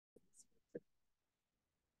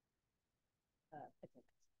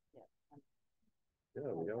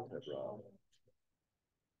No, we don't have Rob.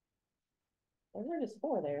 There is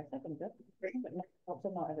 4 there. Second, good.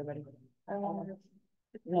 But not everybody.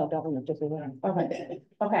 No, government just one. Okay.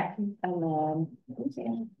 Okay. And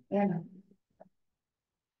yeah.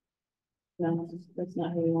 No, that's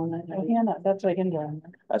not who you want. Oh, yeah, no, that's like intern.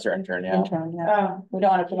 That's our intern, yeah. Intern, yeah. We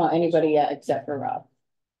don't want to promote anybody yet except for Rob.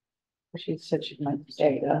 She said she might.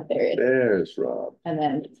 There you go. There it is. There's Rob. And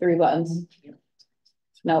then 3 buttons.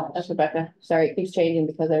 No, that's Rebecca. Sorry, it keeps changing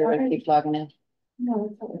because everybody keeps logging in.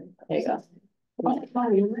 No, there you go. Oh,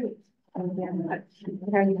 you're right. Are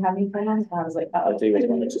you having fun? I was like, I'll tell you which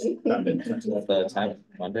one. It's the time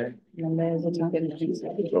Monday. Monday is a talking.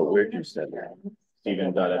 Oh, where'd you send that?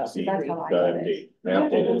 Stephen.fc, the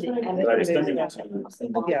updated, but I just sent it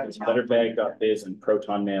to Letterbag.biz and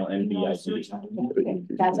Proton Mail and VIC.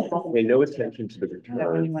 Pay no attention to the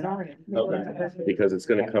return. Okay. Because it's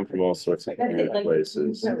gonna come from all sorts of different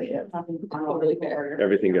places.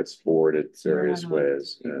 Everything gets forwarded various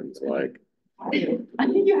ways, and it's like. I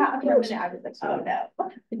think you have for a minute. I was like, oh no.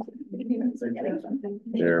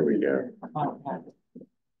 There we go.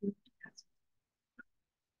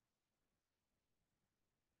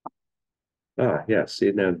 Ah, yeah,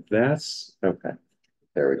 see, now that's, okay,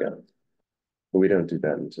 there we go. But we don't do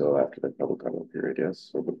that until after the public comment period,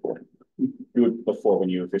 yes, or before? Do it before when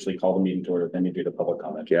you officially call the meeting to order, then you do the public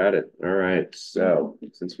comment. Got it, all right, so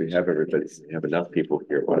since we have everybody, we have enough people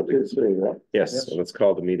here, why don't we? Yes, so let's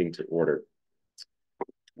call the meeting to order.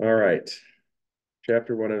 All right.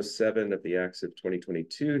 Chapter 107 of the Acts of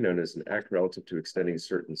 2022, known as an act relative to extending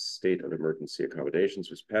certain state of emergency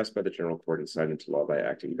accommodations, was passed by the General Court and signed into law by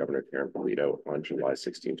Acting Governor Karen Polito on July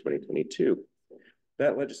 16, 2022.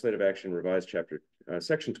 That legislative action revised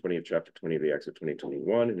Section 20 of Chapter 20 of the Acts of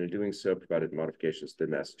 2021, and in doing so, provided modifications to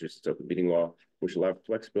the Massachusetts Open Meeting Law, which allow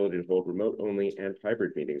flexibility to hold remote-only and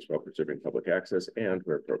hybrid meetings while preserving public access and,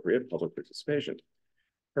 where appropriate, public participation.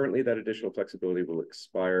 Currently, that additional flexibility will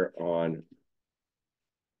expire on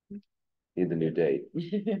in the new date.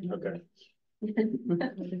 Okay.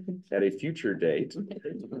 At a future date,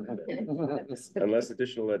 unless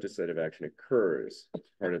additional legislative action occurs as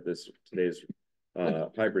part of today's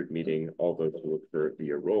hybrid meeting, all votes will occur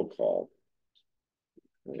via roll call.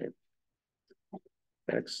 Okay.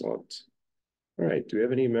 Excellent. All right. Do we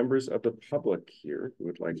have any members of the public here who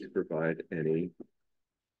would like to provide any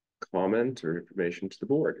comment or information to the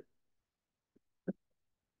board?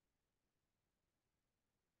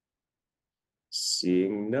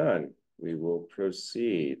 Seeing none, we will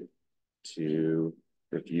proceed to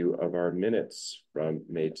review of our minutes from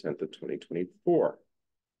May 10th of 2024.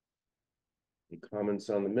 Any comments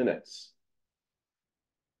on the minutes?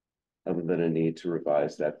 Other than a need to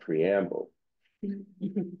revise that preamble.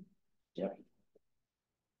 Yeah.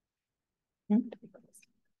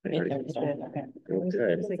 Okay.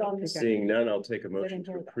 Seeing none, I'll take a motion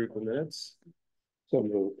to approve the minutes. So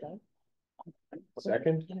moved.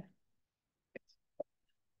 Second?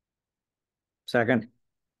 Second.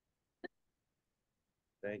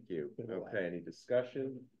 Thank you. Okay, any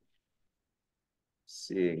discussion?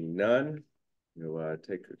 Seeing none, we'll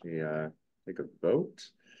take a vote.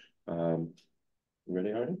 Ready,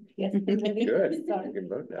 Arnie? Yes. Good. You can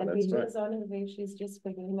vote now. That's fine. On her way, she's just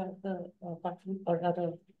figuring out the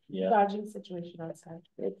other Yeah. charging situation outside.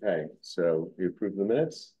 Okay, so you approve the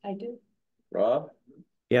minutes? I do. Rob?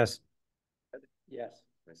 Yes. Yes.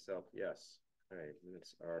 Myself, yes. Okay,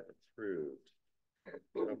 minutes are approved.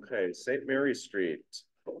 Okay, St. Mary Street,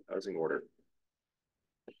 housing order.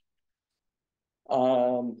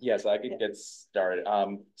 Yes, I could get started.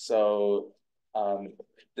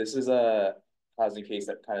 This is a housing case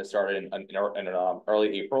that kind of started in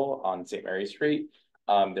early April on St. Mary Street.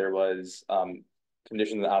 There was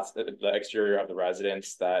conditions at the exterior of the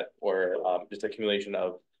residence that were just accumulation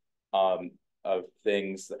of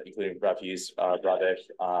things, including refuse, rubbish,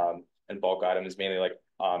 and bulk items, mainly like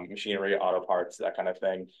machinery, auto parts, that kind of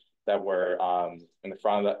thing, that were in the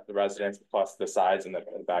front of the residence, plus the sides and the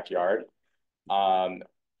backyard. I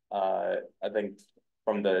think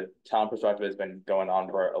from the town perspective, it's been going on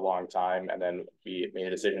for a long time, and then we made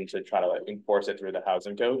a decision to try to enforce it through the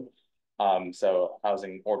housing code. So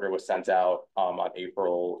housing order was sent out on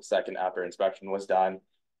April 2nd after inspection was done,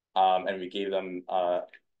 and we gave them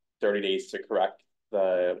 30 days to correct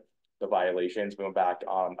the violations. We went back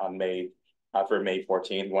on May, after May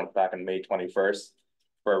 14th, went back on May 21st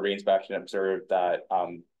for a reinspection, observed that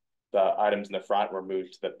the items in the front were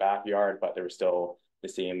moved to the backyard, but there were still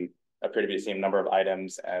appeared to be the same number of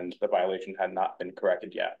items, and the violation had not been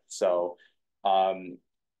corrected yet. So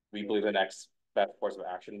we believe the next best course of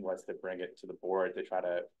action was to bring it to the board to try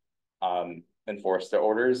to enforce the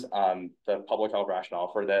orders. The public health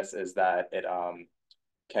rationale for this is that it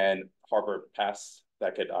can harbor pests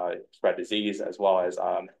that could spread disease, as well as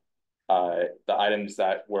the items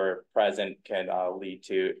that were present can lead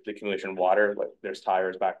to the accumulation of water, like there's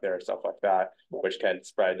tires back there, stuff like that, which can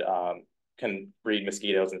spread, can breed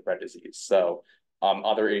mosquitoes and spread disease. So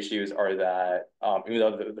other issues are that even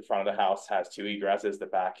though the front of the house has 2 egresses, the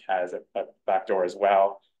back has a back door as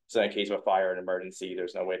well. So in case of a fire and emergency,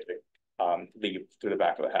 there's no way to leave through the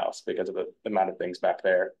back of the house because of the amount of things back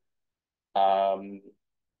there.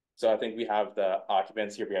 So I think we have the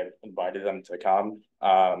occupants here, we had invited them to come.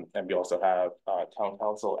 And we also have town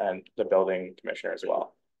council and the building commissioner as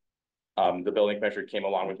well. The building commissioner came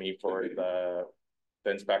along with me for the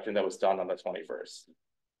inspection that was done on the 21st.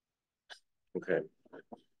 Okay.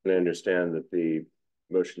 And I understand that the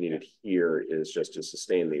motion needed here is just to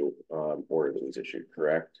sustain the order that was issued,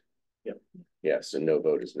 correct? Yep. Yes, and no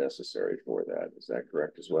vote is necessary for that. Is that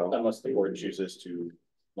correct as well? Unless the board chooses to.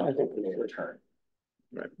 I think we will return.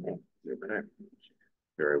 Right. Okay.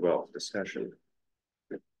 Very well. Discussion.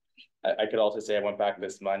 I could also say I went back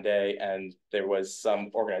this Monday and there was some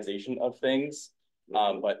organization of things,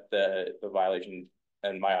 but the violation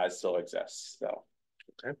in my eyes still exists. So.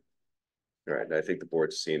 Okay. All right. I think the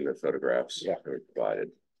board's seen the photographs that were provided.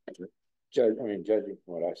 Judging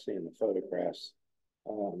from what I see in the photographs,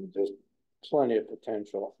 there's plenty of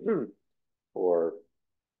potential for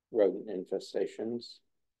rodent infestations,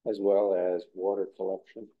 as well as water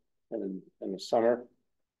collection. And in the summer,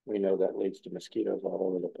 we know that leads to mosquitoes all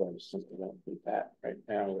over the place. And we don't do that right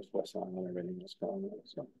now with West Island and everything that's going on.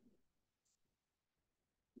 So,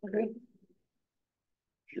 Agree.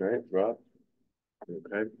 All right, Rob.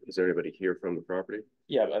 Okay. Is there anybody here from the property?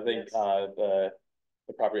 Yeah, I think the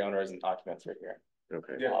property owners and occupants are here.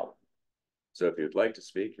 Okay. Yeah. So if you'd like to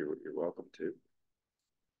speak, you're welcome to.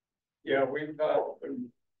 Yeah, we've been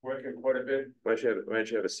working quite a bit. Why don't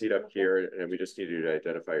you have a seat up here, and we just need you to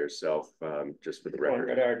identify yourself, just for the record.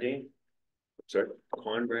 Conrad Ardeen. Sorry?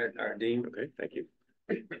 Conrad Ardeen. Okay, thank you.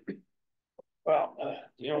 Well,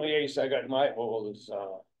 the only ace I got in my hole is,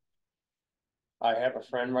 I have a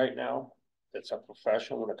friend right now that's a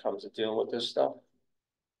professional when it comes to dealing with this stuff.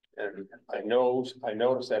 And I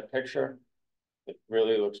noticed that picture. It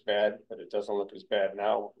really looks bad, but it doesn't look as bad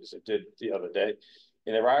now as it did the other day.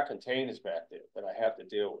 And there are containers back there that I have to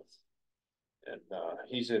deal with. And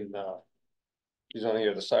he's on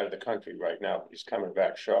the other side of the country right now. He's coming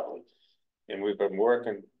back shortly. And we've been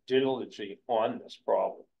working diligently on this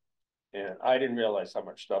problem. And I didn't realize how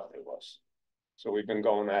much stuff there was. So we've been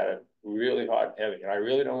going at it really hard and heavy. And I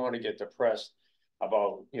really don't want to get depressed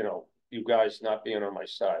about, you guys not being on my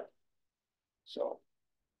side. So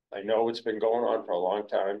I know it's been going on for a long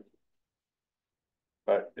time,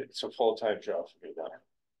 but it's a full-time job for me now.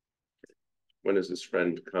 When is this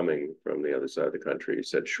friend coming from the other side of the country? You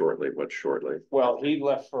said shortly. What shortly? Well, he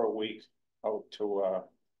left for a week out to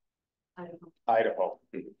Idaho,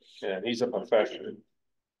 and he's a professional.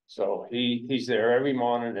 So he's there every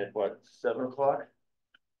morning at 7 o'clock?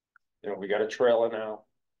 We got a trailer now,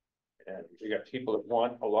 and we got people that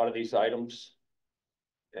want a lot of these items.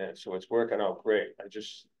 And so it's working out great. I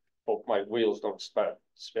just hope my wheels don't start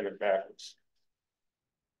spinning backwards.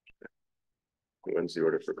 When's the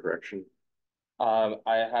order for correction?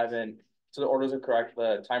 I haven't, so the orders are correct.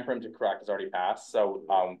 The time frame to correct has already passed. So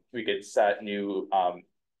we could set new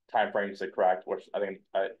time frames to correct, which I think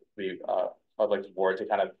I'd like the board to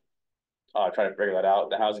kind of try to figure that out.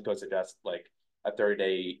 The housing code suggests like a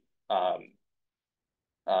 30-day.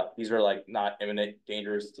 These are like not imminent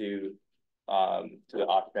dangers to the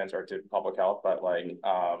occupants or to public health, but like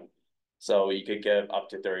so you could give up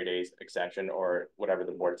to 30 days extension or whatever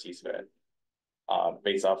the board sees fit.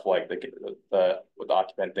 Based off like what the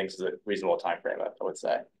occupant thinks is a reasonable time frame, I would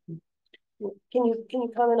say. Can you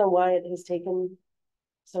comment on why it has taken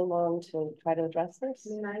so long to try to address this?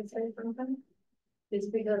 Can I say something? It's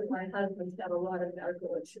because my husband's got a lot of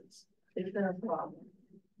medical issues. It's been a problem.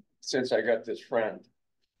 Since I got this friend,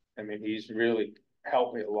 I mean, he's really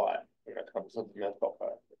helped me a lot when it comes to the mental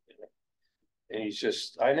part. And he's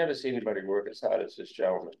just, I never see anybody work as hard as this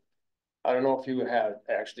gentleman. I don't know if you have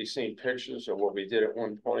actually seen pictures of what we did at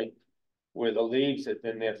one point, where the leaves had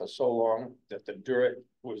been there for so long that the dirt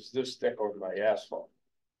was this thick on my asphalt.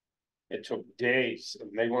 It took days,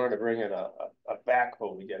 and they wanted to bring in a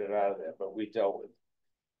backhoe to get it out of there, but we dealt with it.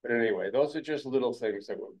 But anyway, those are just little things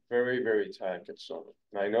that were very, very time consuming.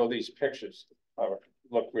 And I know these pictures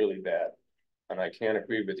look really bad, and I can't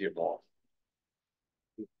agree with you more.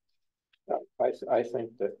 I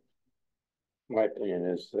think that my opinion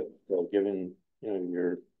is that, given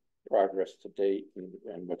your progress to date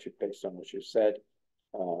and what you, based on what you said.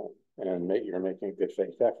 And you're making a good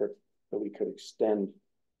faith effort, that we could extend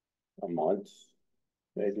a month,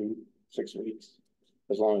 maybe 6 weeks,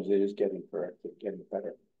 as long as it is getting corrected, getting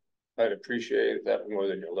better. I'd appreciate that more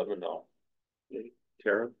than you'll ever know.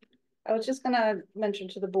 Tara? I was just gonna mention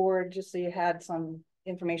to the board, just so you had some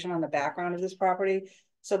information on the background of this property.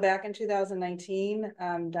 So back in 2019,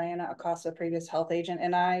 Diana Acosta, previous health agent,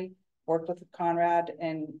 and I worked with Conrad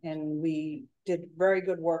and we did very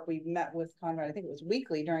good work. We met with Conrad, I think it was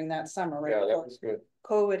weekly during that summer, right? Yeah, that before was good.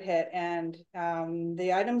 COVID hit, and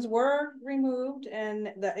the items were removed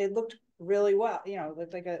and that it looked really well, you know,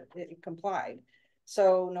 looked like it complied.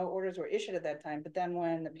 So no orders were issued at that time. But then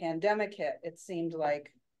when the pandemic hit, it seemed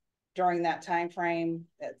like during that time frame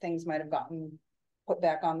that things might have gotten put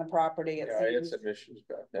back on the property. Yeah, I had some issues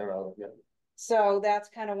back then. So that's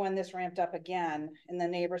kind of when this ramped up again, and the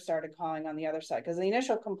neighbor started calling on the other side, because the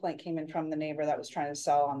initial complaint came in from the neighbor that was trying to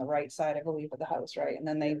sell on the right side, I believe, of the house, right? And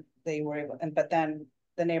then they were able, but then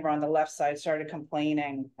the neighbor on the left side started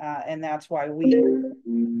complaining, and that's why we've been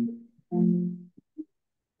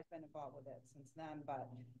involved with it since then. But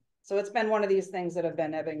so it's been one of these things that have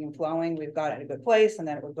been ebbing and flowing. We've got it in a good place, and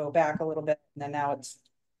then it would go back a little bit, and then now it's,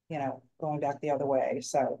 you know, going back the other way.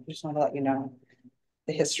 So just want to let you know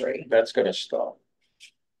the history. That's gonna stop.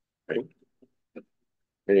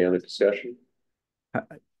 Any other discussion?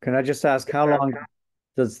 Can I just ask, how long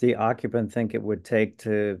does the occupant think it would take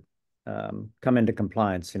to come into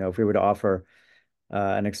compliance? You know, if we were to offer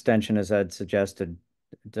an extension, as Ed suggested,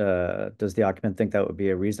 does the occupant think that would be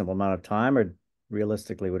a reasonable amount of time, or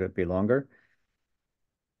realistically, would it be longer?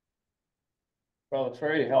 Well, it's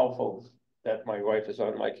very helpful that my wife is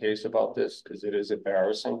on my case about this, because it is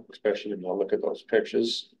embarrassing, especially when you look at those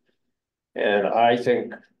pictures. And I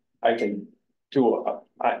think I can do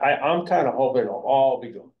I'm kind of hoping it'll all be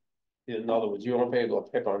good. In other words, you won't be able to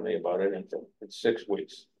pick on me about anything in 6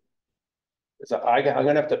 weeks. So I'm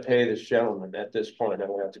gonna have to pay this gentleman at this point. I'm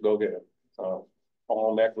gonna have to go get a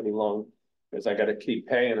home equity loan, because I gotta keep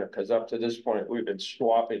paying it, because up to this point, we've been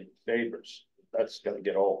swapping favors. That's gonna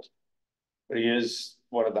get old. But he is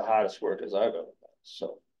one of the hardest workers I've ever done,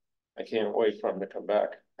 so I can't wait for him to come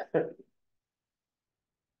back.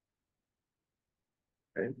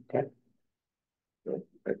 Okay. You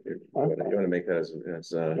want to make that as You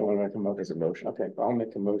want to make a motion? as a motion? Okay, I'll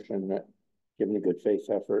make a motion that, given the good faith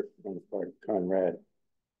effort on the part of Conrad,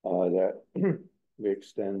 that we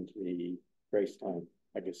extend the grace time,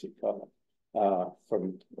 I guess you'd call it,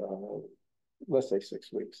 from, let's say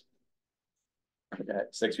 6 weeks. Okay,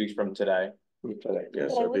 6 weeks from today. Yeah, But I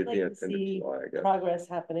so would it'd like be to at the end of see July, I guess. progress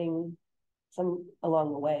happening some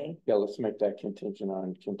along the way. Yeah, let's make that contingent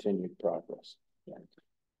on continued progress.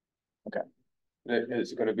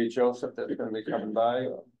 Is it gonna be Joseph that's gonna be coming by?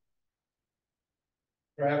 Or?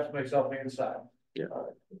 Perhaps myself inside. Yeah.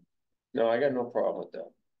 No, I got no problem with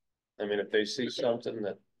that. I mean, if they see something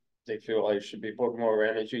that they feel I should be putting more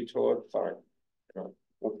energy toward, fine. Okay.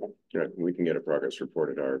 Yeah, we can get a progress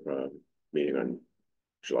report at our meeting on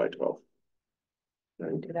July 12th.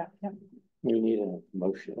 Do that, yeah. We need a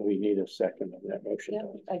motion, we need a second of that motion. Yeah,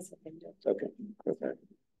 I second it. Okay. Okay.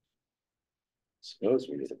 Suppose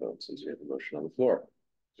we need a vote since we have a motion on the floor.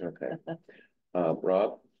 Okay.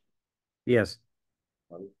 Rob? Yes.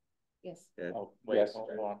 Yes. Ed? Oh, wait, Yes. hold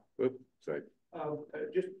on. Oops, sorry.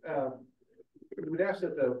 We would ask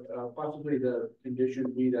that possibly the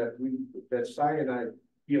condition be that that Si and I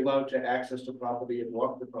be allowed to access the property and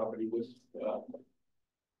walk the property with,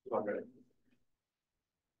 Conrad. Is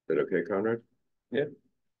that okay, Conrad? Yeah.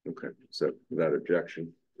 Okay, so without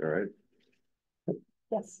objection, all right.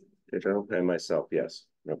 Yes. And myself, yes,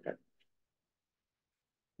 okay.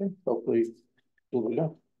 Hopefully, we'll be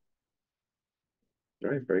done. All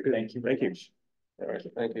right, very good. Thank you. Thank you. All right,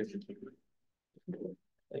 thank you. Thank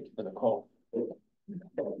you for the call.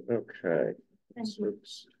 Okay. So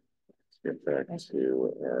let's get back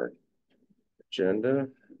to our agenda.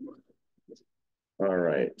 All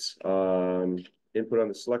right, input on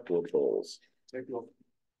the select board goals. Thank you.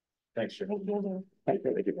 Thanks, Jim. Thank you. Thank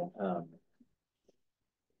you.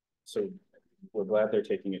 So we're glad they're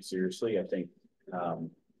taking it seriously. I think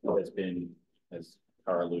has been, as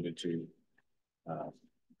Tara alluded to, a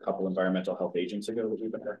couple environmental health agents ago that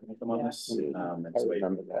we've been working with them on this. And I so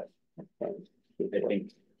remember that. I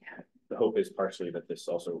think the hope is partially that this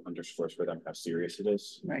also underscores for them how serious it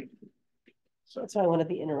is. Right. So That's why I wanted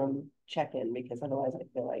the interim check-in, because otherwise I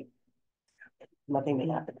feel like nothing may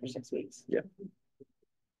happen for 6 weeks. Yeah.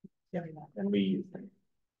 And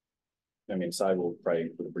I mean, Cy will probably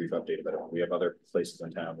put a brief update about it. We have other places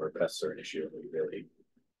in town where pests are an issue, and we really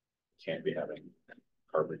can't be having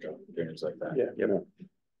coverage opportunities like that. Yeah, Yep.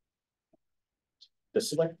 The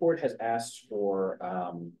select board has asked for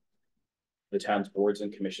the town's boards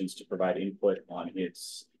and commissions to provide input on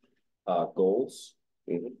its goals.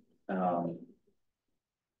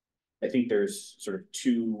 I think there's sort of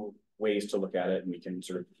two ways to look at it, and we can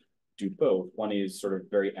sort of do both. One is sort of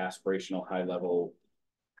very aspirational, high level.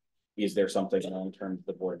 Is there something long term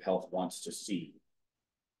the Board of Health wants to see?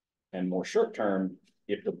 And more short term,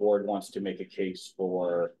 if the board wants to make a case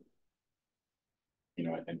for, you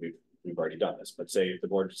know, and we've already done this, but say if the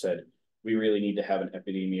board said, we really need to have an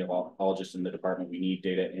epidemiologist in the department, we need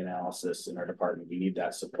data analysis in our department, we need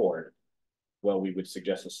that support. Well, we would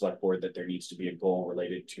suggest the select board that there needs to be a goal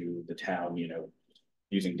related to the town, you know,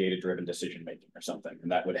 using data-driven decision-making or something.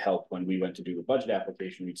 And that would help when we went to do a budget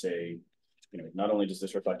application, we'd say, you know, not only does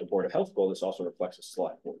this reflect a Board of Health goal, this also reflects a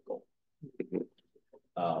select board goal.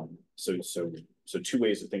 So two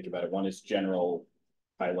ways to think about it. One is general,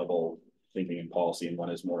 high-level thinking and policy, and one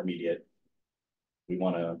is more immediate. We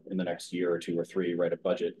want to, in the next year or two or three, write a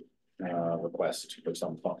budget request for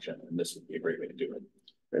some function, and this would be a great way to do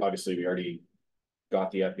it. Obviously, we already got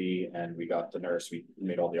the epi and we got the nurse. We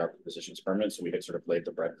made all the ARPA positions permanent, so we had sort of laid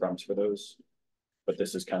the breadcrumbs for those. But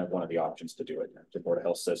this is kind of one of the options to do it. The Board of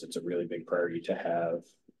Health says it's a really big priority to have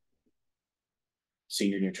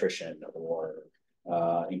senior nutrition or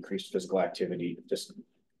increased physical activity, just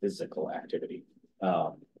physical activity.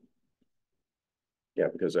 Yeah,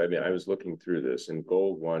 because I mean, I was looking through this, and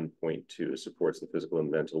goal 1.2 supports the physical and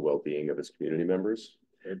mental well-being of its community members.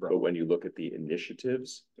 But when you look at the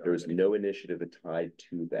initiatives, there was no initiative tied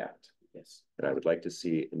to that. Yes. And I would like to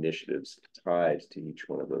see initiatives tied to each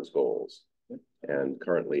one of those goals. And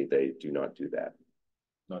currently they do not do that.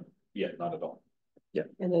 Not yet, not at all. Yeah.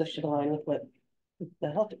 And those should align with what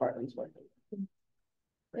the health department's working.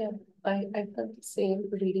 Yeah, I felt the same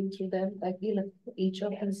reading through them. I feel like each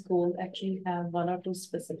of these goals actually have one or two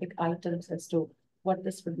specific items as to what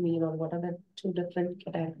this would mean, or what are the two different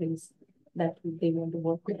categories that they want to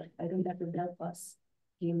work with. I think that would help us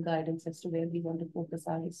give guidance as to where we want to focus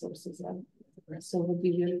our resources on. So it would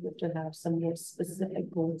be really good to have some more specific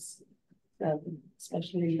goals,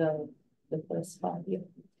 especially in the first part here.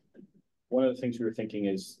 One of the things we were thinking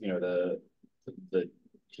is, you know, the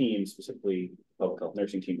team, specifically public health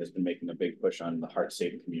nursing team, has been making a big push on the heart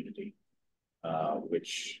safe community,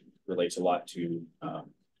 which relates a lot to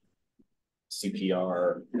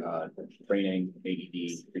CPR training,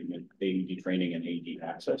 AED treatment, AED training, and AED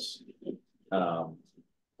access.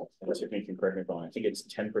 If you can correct me if I'm wrong, I think it's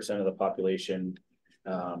 10% of the population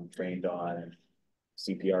trained on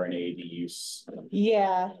CPR and AED use.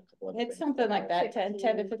 Yeah, it's something like that, 10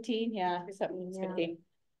 to 15, yeah, something 15.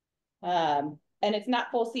 And it's not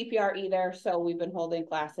full CPR either, so we've been holding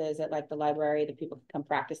classes at like the library that people can come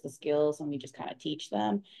practice the skills, and we just kind of teach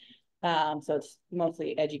them. So it's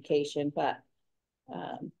mostly education, but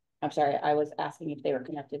I'm sorry, I was asking if they were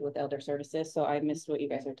connected with elder services, so I missed what you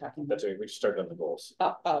guys are talking about. That's right, we just started on the goals.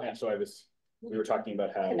 Oh, okay. And so we were talking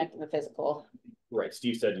about how Connecting the physical. Right,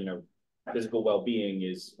 Steve said, you know, physical well-being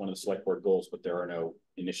is one of the select board goals, but there are no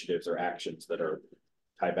initiatives or actions that are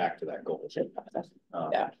tied back to that goal.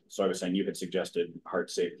 Yeah. So I was saying you had suggested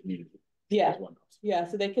heart safe community. Yeah, yeah,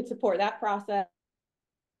 so they could support that process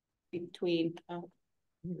between,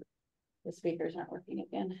 the speaker's not working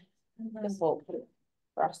again. This will put it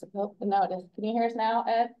across the boat, but now it is. Can you hear us now,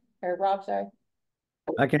 Ed, or Rob, sorry?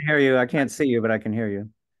 I can hear you. I can't see you, but I can hear you.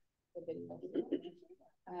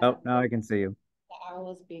 Oh, now I can see you. The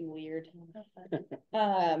owl is being weird.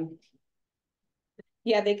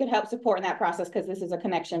 Yeah, they could help support in that process, because this is a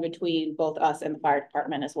connection between both us and the fire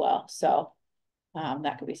department as well. So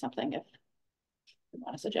that could be something if you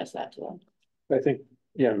want to suggest that to them. I think,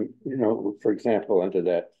 yeah, you know, for example, under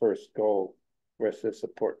that first goal, where it says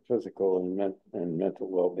support physical and mental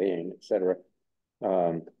well-being, et cetera,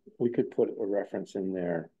 we could put a reference in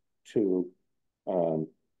there to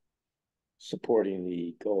supporting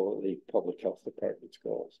the public health department's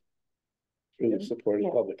goals. Really supporting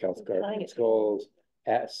public health department's goals,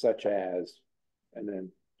 such as, and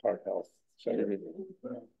then heart health. So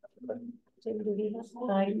So do we have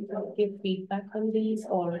time to give feedback on these,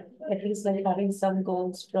 or at least like having some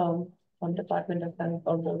goals from Department of Health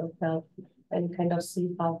or Board of Health, and kind of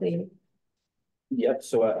see how they. Yep,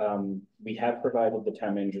 so we have provided the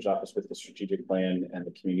town manager's office with the strategic plan and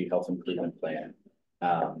the community health improvement plan.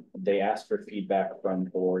 They asked for feedback from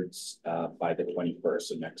boards by the 21st,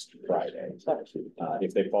 so next Friday.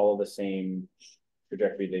 If they follow the same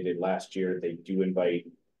trajectory they did last year, they do invite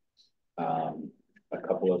a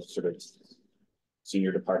couple of sort of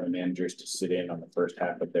senior department managers to sit in on the first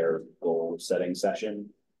half of their goal setting session.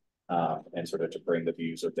 and sort of to bring the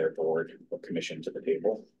views of their board or commission to the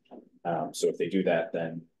table. So if they do that,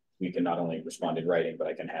 then we can not only respond in writing, but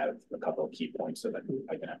I can have a couple of key points that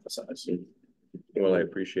I can emphasize. Well, I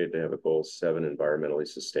appreciate they have a goal 7, environmentally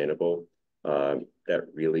sustainable. That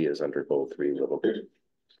really is under goal 3, livable.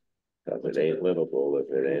 If it ain't livable,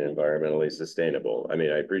 if it ain't environmentally sustainable. I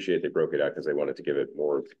mean, I appreciate they broke it out because they wanted to give it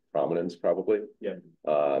more prominence, probably. Yeah.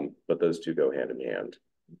 But those two go hand in hand.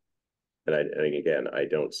 And again, I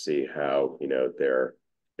don't see how, their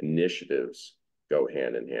initiatives go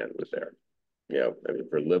hand in hand with their, I mean,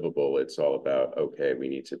 for livable, it's all about, okay, we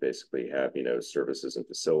need to basically have, services and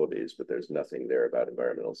facilities, but there's nothing there about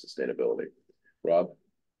environmental sustainability. Rob?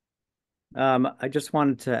 I just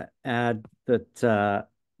wanted to add that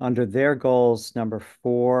under their goals, number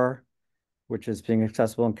 4, which is being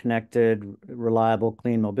accessible and connected, reliable,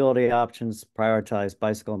 clean mobility options, prioritize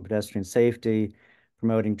bicycle and pedestrian safety,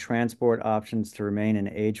 promoting transport options to remain an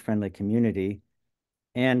age-friendly community,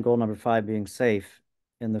 and goal number 5 being safe.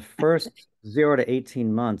 In the first 0 to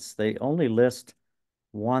 18 months, they only list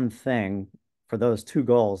one thing for those 2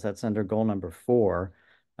 goals. That's under goal number 4,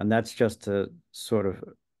 and that's just to sort of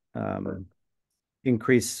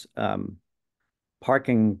increase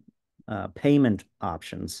parking payment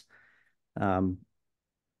options to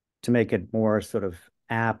make it more sort of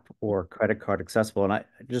app or credit card accessible. And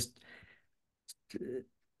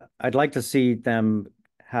I'd like to see them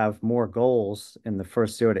have more goals in the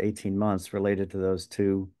first 0 to 18 months related to those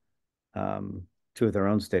two of their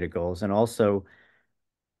own stated goals. And also,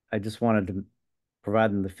 I just wanted to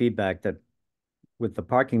provide them the feedback that with the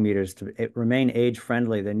parking meters to remain age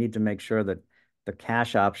friendly, they need to make sure that the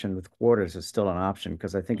cash option with quarters is still an option,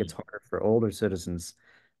 because I think it's harder for older citizens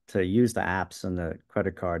to use the apps and the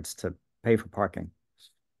credit cards to pay for parking.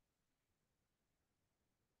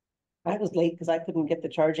 I was late because I couldn't get the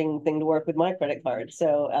charging thing to work with my credit card.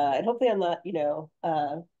 So, and hopefully I'm not,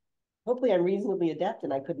 hopefully I'm reasonably adept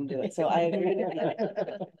and I couldn't do it. So I agree with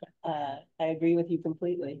you. I agree with you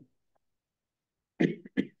completely.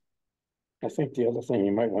 I think the other thing,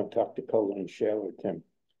 you might want to talk to Colin and Shell or Tim,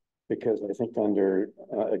 because I think under,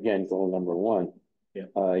 again, goal number 1,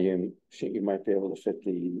 you might be able to fit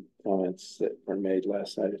the comments that were made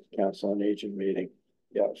last night at the Council on Aging meeting,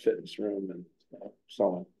 fitness room and so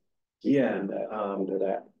on. Yeah, under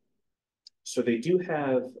that. So they do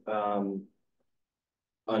have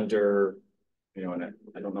under, and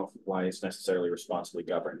I don't know why it's necessarily responsibly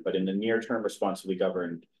governed, but in the near term responsibly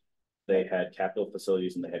governed, they had capital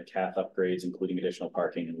facilities and they had CAF upgrades, including additional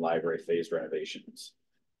parking and library phase renovations.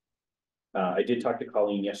 I did talk to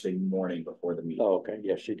Colleen yesterday morning before the meeting. Oh, okay.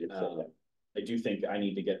 Yes, she did say that. I do think I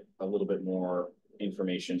need to get a little bit more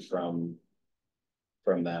information from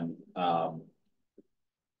them.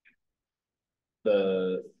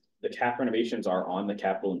 The CAF renovations are on the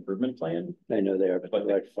capital improvement plan. I know they are, but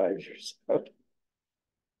like 5 years out.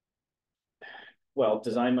 Well,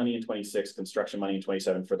 design money in 26, construction money in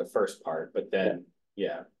 27 for the first part, but then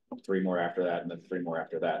 3 more after that, and then 3 more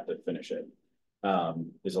after that to finish it.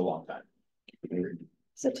 Is a long time.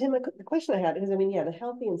 So Tim, the question I had is, I mean, the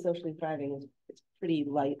healthy and socially thriving is pretty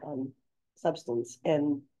light on substance.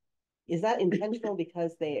 And is that intentional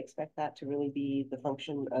because they expect that to really be the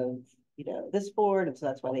function of, this board, and so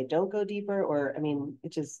that's why they don't go deeper? Or, I mean,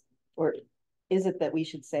 or is it that we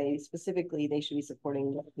should say specifically they should be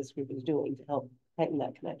supporting what this group is doing to help tighten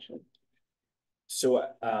that connection? So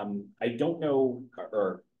I don't know,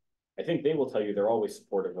 or I think they will tell you they're always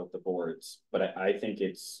supportive of the boards, but I think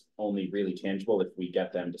it's only really tangible if we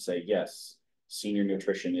get them to say, yes, senior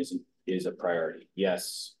nutrition is a priority.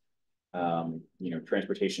 Yes,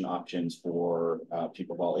 transportation options for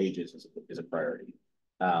people of all ages is a priority.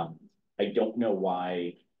 I don't know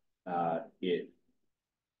why the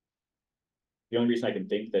only reason I can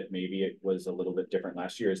think that maybe it was a little bit different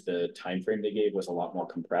last year is the time frame they gave was a lot more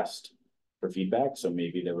compressed for feedback. So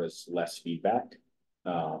maybe there was less feedback.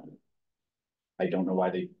 I don't know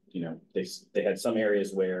why they had some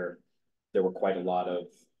areas where there were quite a lot of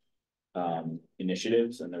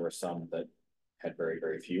initiatives, and there were some that had very,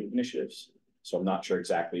 very few initiatives. So I'm not sure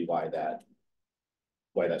exactly why that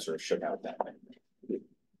sort of shook out that way.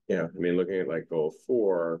 Yeah, I mean, looking at like goal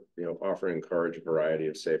 4, offer and encourage a variety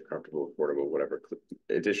of safe, comfortable, affordable, whatever,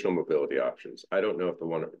 additional mobility options. I don't know if the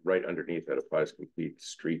one right underneath that applies complete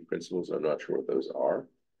street principles. I'm not sure what those are.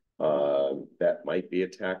 That might be a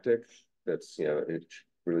tactic that's, it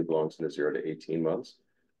really belongs in the 0 to 18 months.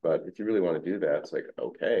 But if you really want to do that, it's like,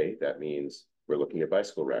 okay, that means we're looking at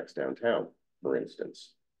bicycle racks downtown, for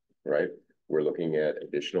instance, right? We're looking at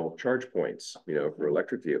additional charge points, for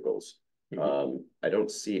electric vehicles. I don't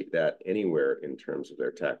see that anywhere in terms of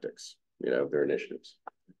their tactics, their initiatives.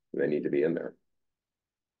 They need to be in there.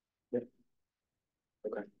 Yep.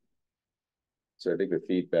 Okay. So I think the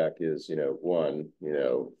feedback is, one,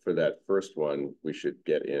 for that first one, we should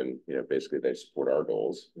get in, basically they support our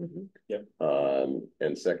goals. Yep.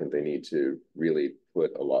 And second, they need to really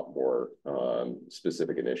put a lot more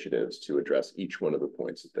specific initiatives to address each one of the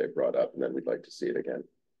points that they brought up, and then we'd like to see it again.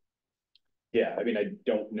 Yeah, I mean, I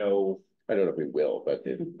don't know. I don't know if we will, but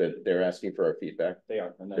they're asking for our feedback. They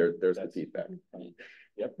are. And There's the feedback.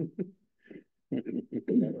 Yep.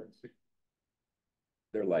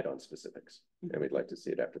 They're light on specifics, and we'd like to see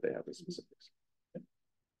it after they have the specifics.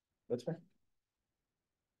 That's right.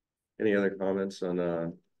 Any other comments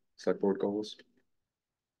on select board goals?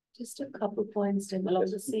 Just a couple points, Tim,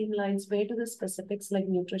 along the same lines, where do the specifics like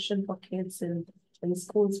nutrition for kids in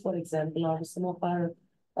schools, for example, or some of our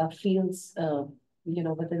fields,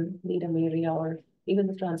 within Needham area, or even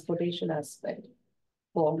the transportation aspect,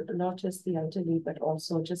 for not just the elderly, but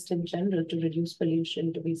also just in general to reduce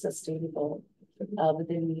pollution, to be sustainable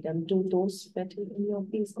within Needham. Do those fit in any of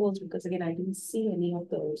these goals? Because again, I didn't see any of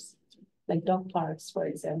those, like dog parks, for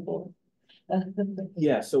example.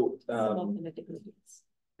 Yeah, so Some of the nitty-gritties.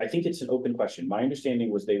 I think it's an open question. My understanding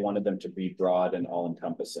was they wanted them to be broad and all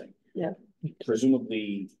encompassing. Yeah.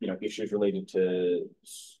 Presumably, issues related to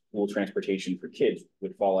school transportation for kids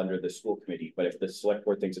would fall under the school committee, but if the select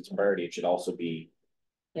board thinks it's a priority, it should also be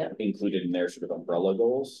included in their sort of umbrella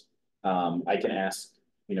goals. I can ask,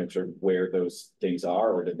 sort of where those things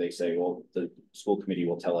are, or did they say, well, the school committee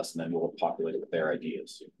will tell us and then we'll populate it with their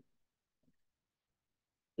ideas?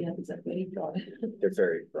 Yeah, these are very broad. They're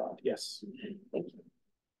very broad, yes. Thank you.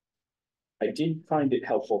 I did find it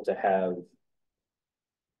helpful to have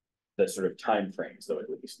the sort of timeframes, though, at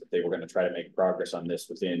least, that they were going to try to make progress on this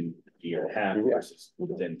within a year and a half versus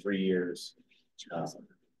within 3 years. I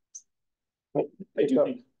do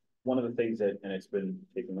think one of the things that, and it's been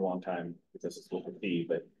taking a long time because it's what it be,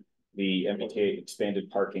 but the MBTA expanded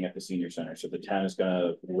parking at the senior center. So the town is going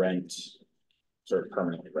to rent, sort of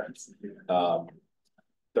permanently rent,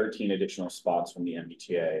 13 additional spots from the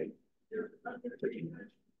MBTA. 13.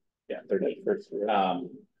 Yeah, 13.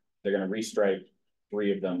 They're going to restripe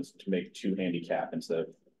 3 of them to make 2 handicap instead of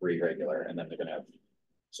 3 regular, and then they're going to have,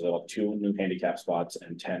 so they'll have 2 new handicap spots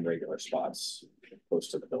and 10 regular spots close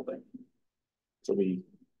to the building. So it'll be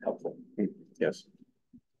helpful. Yes.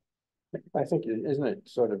 I think, isn't it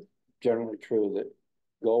sort of generally true that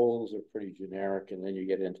goals are pretty generic and then you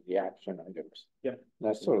get into the action items? Yeah.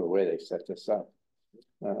 That's sort of the way they set this up.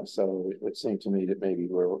 So it would seem to me that maybe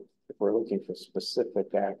if we're looking for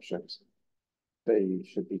specific actions, they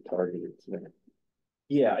should be targeted there.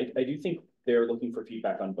 Yeah, I do think they're looking for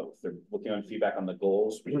feedback on both. They're looking on feedback on the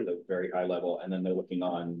goals, which is a very high level, and then they're looking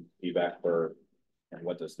on feedback for, and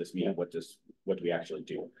what does this mean? Yeah. What do we actually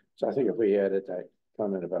do? So I think if we added that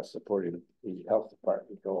comment about supporting the health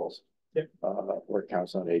department goals, yep. Or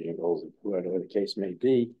council on aging goals, whatever the case may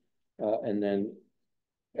be, and then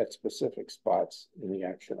at specific spots in the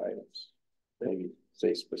action items, maybe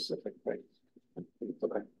say specific things.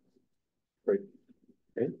 Okay. Great.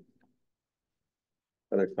 Okay.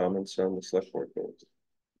 Other comments on the select board goals?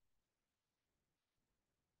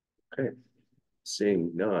 Okay.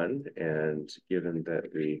 Seeing none, and given that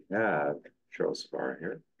we have Cheryl Spar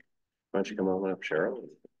here, why don't you come on up, Cheryl?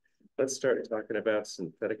 Let's start talking about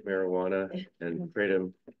synthetic marijuana and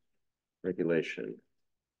kratom regulation.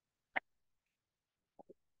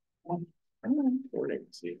 Morning,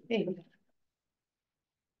 Steve. Hey.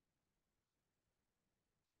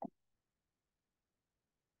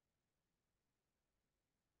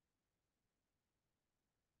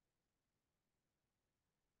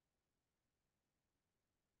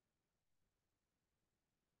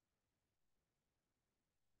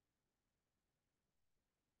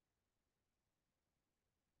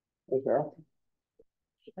 Hey, Carol.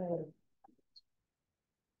 All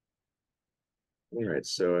right,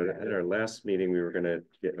 so at our last meeting, we were going to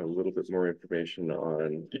get a little bit more information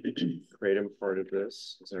on kratom part of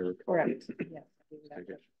this. Is that recall? Correct, yes.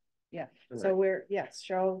 Okay. Yeah, All so yes,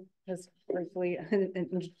 Cheryl has briefly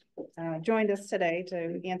joined us today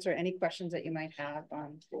to answer any questions that you might have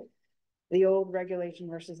on the old regulation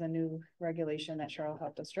versus a new regulation that Cheryl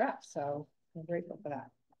helped us draft. So we're grateful for that.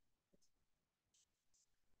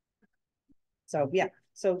 So yeah,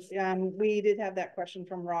 so we did have that question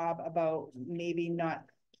from Rob about maybe not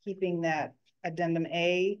keeping that addendum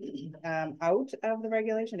A out of the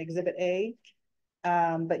regulation, exhibit A.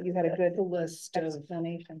 But you had a good list of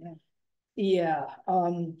explanation. Yeah,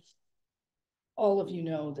 all of you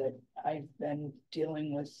know that I've been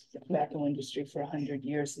dealing with the tobacco industry for 100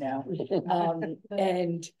 years now.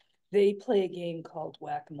 And they play a game called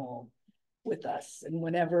whack-a-mole. with us. And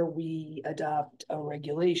whenever we adopt a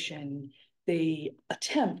regulation, they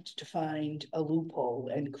attempt to find a loophole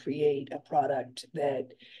and create a product that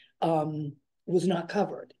was not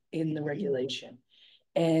covered in the regulation.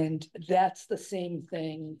 And that's the same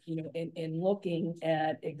thing, in looking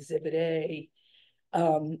at Exhibit A.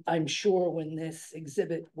 I'm sure when this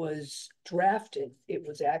exhibit was drafted, it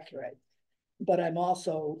was accurate, but I'm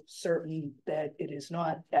also certain that it is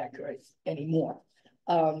not accurate anymore.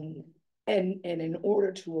 And in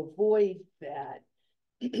order to avoid that,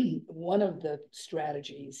 one of the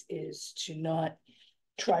strategies is to not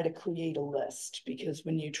try to create a list, because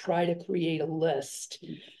when you try to create a list,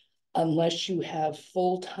 unless you have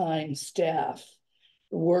full-time staff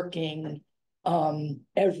working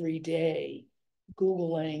every day,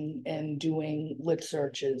 Googling and doing lit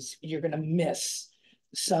searches, you're going to miss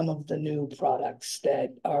some of the new products that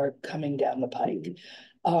are coming down the pike.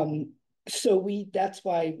 So that's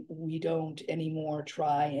why we don't anymore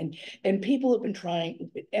try, and people have been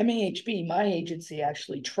trying. MAHB, my agency,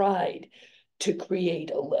 actually tried to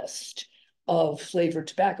create a list of flavored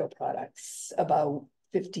tobacco products about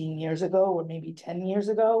 15 years ago, or maybe 10 years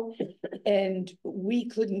ago, and we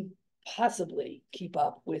couldn't possibly keep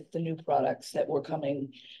up with the new products that were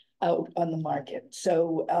coming out on the market.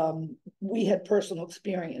 So we had personal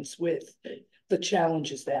experience with the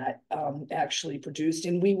challenges that actually produced,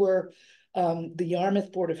 and we were, the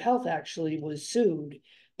Yarmouth Board of Health actually was sued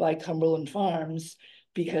by Cumberland Farms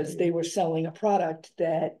because they were selling a product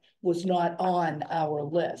that was not on our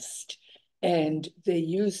list. And they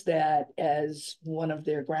used that as one of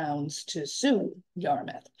their grounds to sue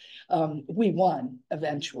Yarmouth. We won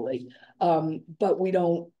eventually, but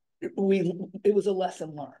it was a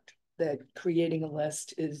lesson learned that creating a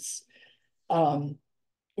list is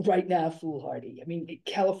right now foolhardy. I mean,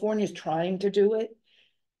 California's trying to do it,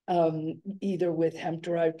 either with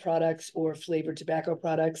hemp-derived products or flavored tobacco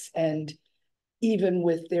products, and even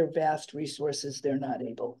with their vast resources, they're not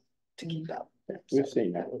able to keep up. We've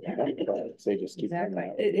seen that with products. They just keep Exactly. coming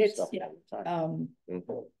out with It's stuff all the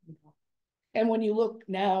time. And when you look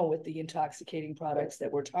now with the intoxicating products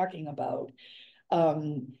that we're talking about,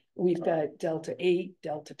 we've got Delta 8,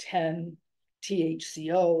 Delta 10,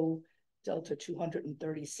 THCO, Delta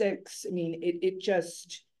 236. I mean, it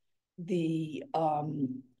just, the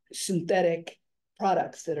synthetic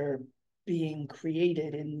products that are being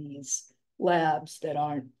created in these labs that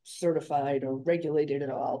aren't certified or regulated at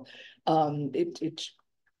all.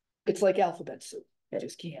 It's like alphabet soup.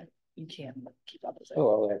 You can't keep up with it. Oh,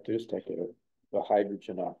 all they have to do is take the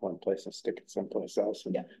hydrogen off one place and stick it someplace else,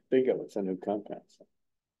 and bingo, it's a new compound. So.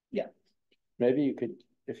 Yeah. Maybe you could,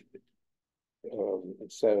 if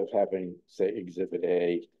instead of having, say, Exhibit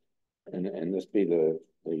A, and this be the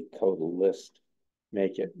total list,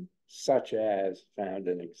 make it such as found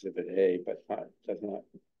in Exhibit A, but does not.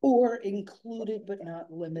 Or included but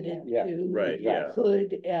not limited to. Right, yeah.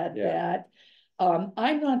 Could add that.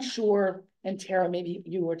 I'm not sure, and Tara, maybe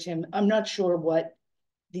you or Tim, I'm not sure what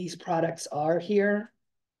these products are here.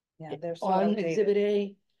 Yeah, they're so on outdated. Exhibit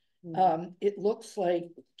A. It looks like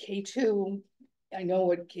K2. I know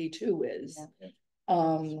what K2 is.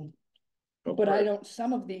 But I don't,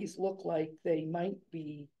 some of these look like they might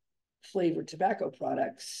be flavored tobacco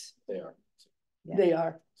products. They are. They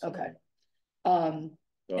are, okay.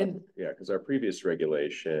 And yeah, because our previous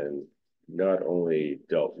regulation not only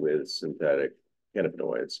dealt with synthetic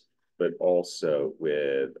cannabinoids, but also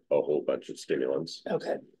with a whole bunch of stimulants.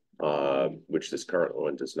 Okay. Which this current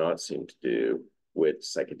one does not seem to do, with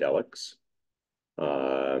psychedelics,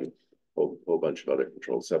 whole bunch of other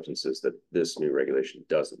controlled substances that this new regulation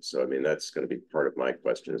doesn't. So, I mean, that's going to be part of my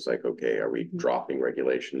question is like, okay, are we dropping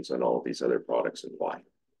regulations on all of these other products and why?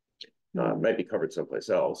 Might be covered someplace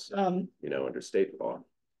else, under state law.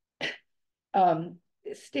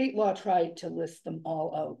 State law tried to list them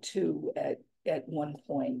all out too at one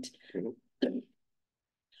point.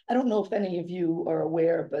 I don't know if any of you are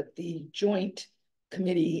aware, but the Joint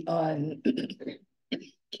Committee on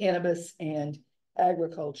Cannabis and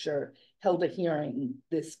Agriculture held a hearing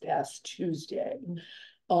this past Tuesday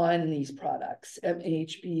on these products.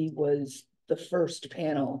 MAHB was the first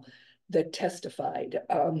panel that testified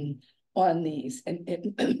on these.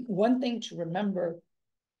 And one thing to remember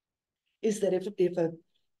is that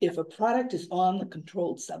if a product is on the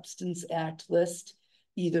Controlled Substance Act list,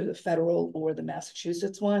 either the federal or the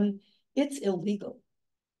Massachusetts one, it's illegal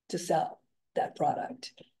to sell that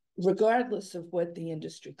product, regardless of what the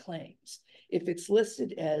industry claims. If it's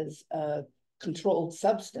listed as a controlled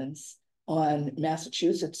substance on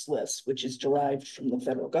Massachusetts list, which is derived from the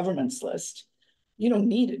federal government's list, you don't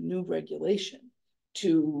need a new regulation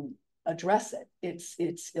to address it.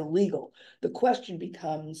 It's illegal. The question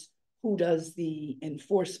becomes, who does the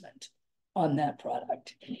enforcement on that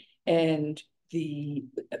product? And the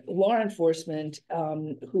law enforcement,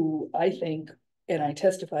 who I think, and I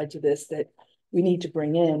testified to this, that we need to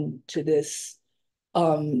bring in to this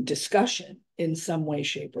discussion in some way,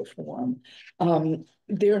 shape, or form.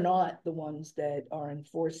 They're not the ones that are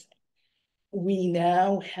enforcing. We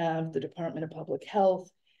now have the Department of Public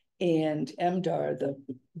Health and MDAR, the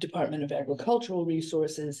Department of Agricultural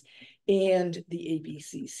Resources, and the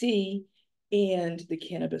ABCC and the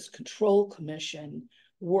Cannabis Control Commission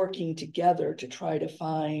working together to try to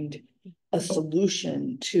find a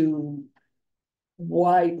solution to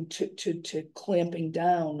clamping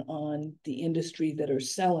down on the industry that are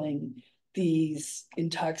selling these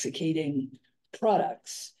intoxicating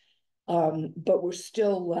products. But we're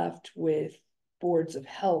still left with boards of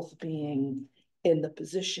health being in the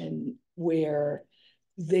position where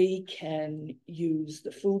they can use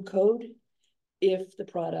the food code if the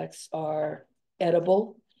products are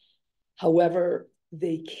edible. However,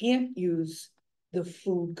 they can't use the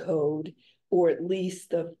food code, or at least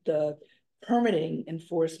the permitting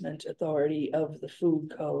enforcement authority of the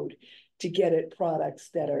food code, to get at products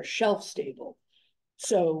that are shelf stable.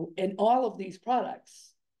 So, and all of these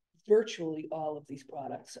products, virtually all of these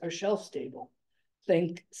products, are shelf stable.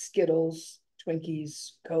 Think Skittles,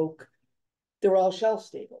 Twinkies, Coke, they're all shelf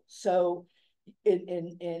stable. So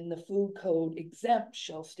in the food code exempt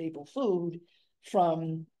shelf stable food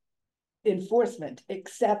from enforcement,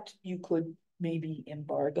 except you could maybe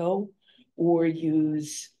embargo or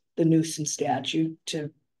use the nuisance statute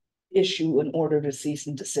to issue an order to cease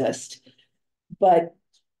and desist. But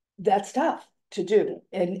that's tough to do.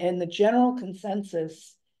 And the general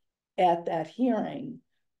consensus at that hearing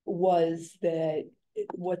was that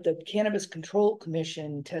what the Cannabis Control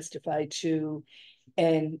Commission testified to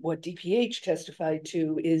and what DPH testified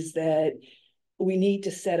to is that we need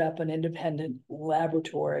to set up an independent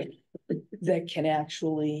laboratory that can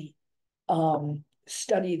actually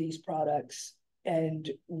study these products and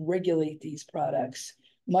regulate these products,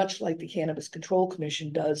 much like the Cannabis Control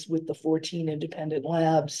Commission does with the 14 independent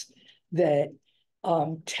labs that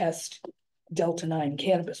test Delta-9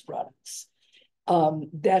 cannabis products.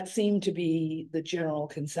 That seemed to be the general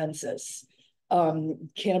consensus.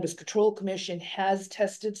 Cannabis Control Commission has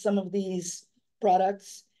tested some of these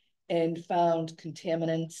products and found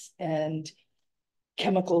contaminants and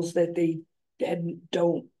chemicals that they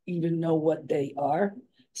don't even know what they are,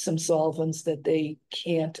 some solvents that they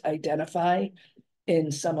can't identify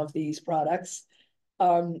in some of these products.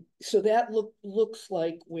 So that looks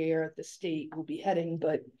like where the state will be heading,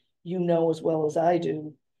 but you know as well as I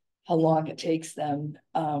do how long it takes them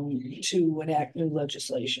to enact new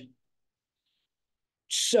legislation.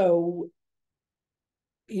 So,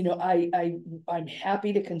 you know, I'm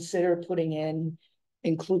happy to consider putting in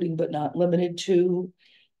including but not limited to,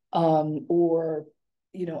 or,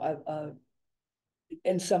 you know,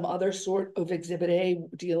 and some other sort of exhibit A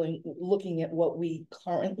looking at what we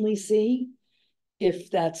currently see,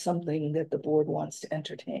 if that's something that the board wants to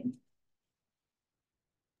entertain.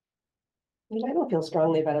 I mean, I don't feel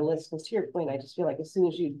strongly about a list, because to your point, I just feel like as soon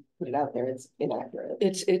as you put it out there, it's inaccurate.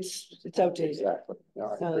 It's outdated. Exactly.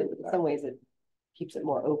 No, I So agree with in that. some ways it keeps it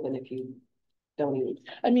more open if you don't even.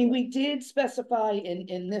 I mean, we did specify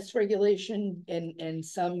in this regulation, and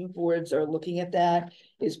some boards are looking at that,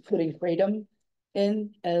 is putting kratom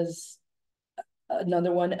in as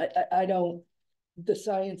another one. I don't, the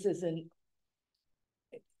science isn't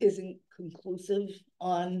conclusive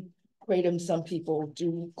on kratom. Some people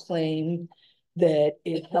do claim that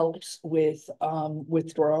it helps with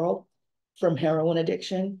withdrawal from heroin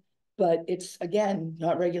addiction, but it's, again,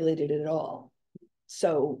 not regulated at all.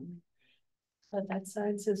 So but that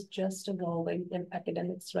science is just evolving in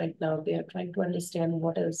academics right now. They are trying to understand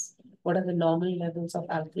what are the normal levels of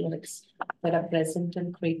alkaloids that are present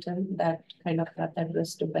in kratom that kind of have that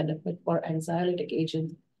risk to benefit for anxiolytic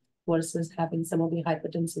agent versus having some of the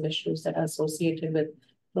hypertensive issues that are associated with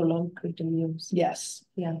prolonged kratom use. yes.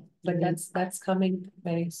 Yeah, but that's coming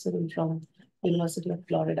very soon from University of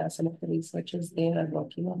Florida. Some of the researchers there are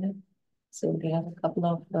working on it. So they have a couple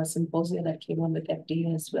of symposia that came on with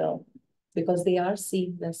FDA as well, because they are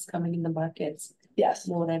seeing this coming in the markets Yes,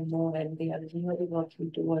 more and more, and they are really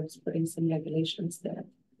working towards putting some regulations there.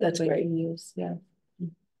 that's great. Use, yeah.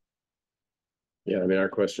 Yeah, I mean, our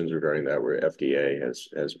questions regarding that were FDA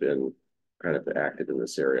has been kind of active in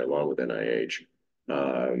this area along with NIH,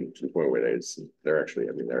 to the point where they're actually,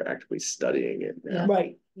 I mean, they're actively studying it now.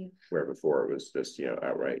 Right. Where before it was just, you know,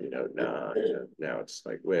 outright, you know, nah, you know, now it's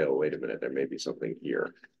like, well, wait a minute, there may be something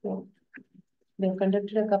here. Yeah. They've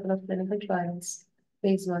conducted a couple of clinical trials,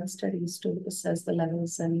 phase 1 studies to assess the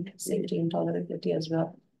levels and safety and tolerability as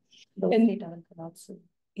well. Those And- data will come out soon.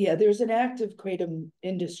 Yeah, there's an active kratom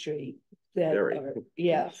industry that Very. are,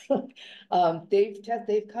 yeah.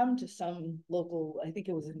 They've come to some local, I think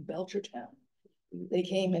it was in Belchertown. They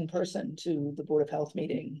came in person to the Board of Health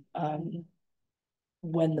meeting,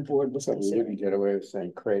 when the board was But we wouldn't considering. get away with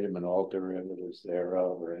saying kratom and all derivatives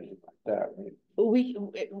thereof or anything like that, right? We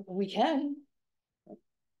can,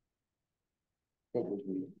 But would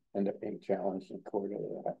we end up being challenged in court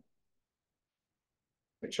over that?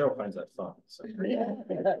 But Cheryl finds that fun, so.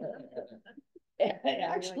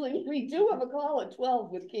 actually, we do have a call at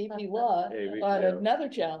 12 with KP Law Hey, we- on yeah. another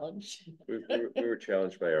challenge. We were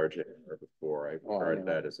challenged by RJ before. I Oh, I regard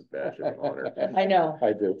know. that as a badge of honor. I know.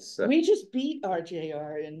 I do. So, We just beat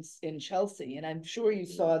RJR in Chelsea, and I'm sure you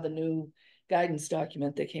saw the new guidance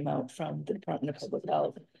document that came out from the Department of Public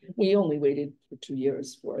Health. We only waited for 2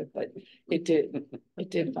 years for it, but it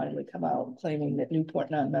did finally come out claiming that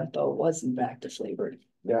Newport non-menthol was in fact a flavored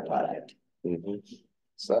Yeah. product. mhm.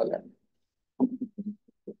 So that.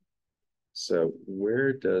 So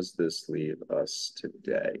where does this leave us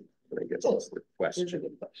today? I guess that's the Here's a question.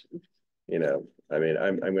 good question. You know, I mean,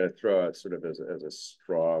 I'm gonna throw out sort of as a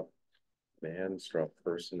straw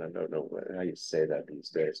person, I don't know how you say that these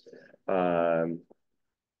days.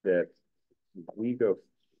 That we go,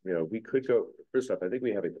 you know, we could go, first off, I think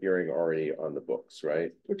we have a hearing already on the books,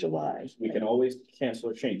 right? For July. We can always cancel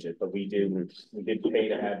or change it, but we did pay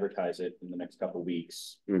to advertise it in the next couple of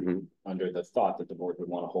weeks Mm-hmm. under the thought that the board would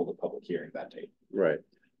want to hold a public hearing that date. Right,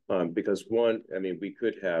 because one, I mean, we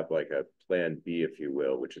could have like a plan B, if you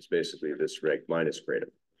will, which is basically this reg minus kratom.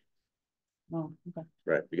 Oh, okay.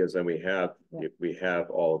 Right, because then we have, Yeah. we have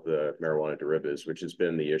all of the marijuana derivatives, which has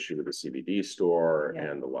been the issue with the CBD store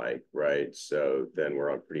Yeah. and the like, right? So then we're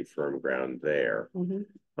on pretty firm ground there. Mhm.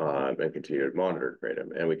 And continue to monitor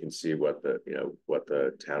kratom, and we can see what the, you know, what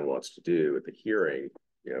the town wants to do at the hearing,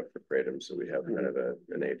 you know, for kratom, so we have kind of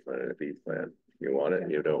an A plan and a B plan. You want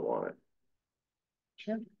it, you don't want it.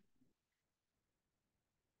 Sure.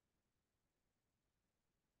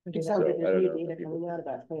 It sounds So, like I don't there's new know if data people- coming out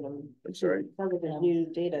about kratom. I'm sorry? It sounds like there's new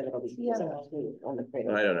data that'll be Yeah. coming out too on the kratom.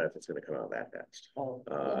 I don't know if it's gonna come out that fast. Oh,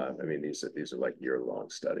 I mean, these are like year-long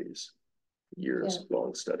studies,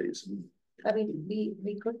 years-long studies. I mean,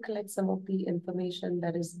 we could collect some of the information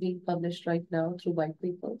that is being published right now through white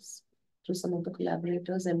papers, through some of the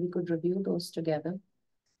collaborators, and we could review those together.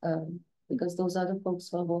 Because those are the folks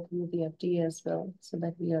who are working with the FDA as well, so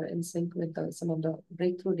that we are in sync with some of the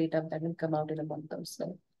breakthrough data that will come out in a month or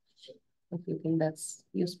so. If you think that's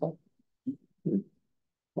useful.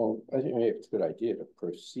 Well, I think maybe it's a good idea to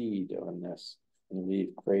proceed on this and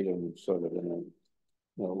leave kratom sort of in a,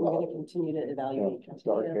 you know, we're gonna continue to evaluate.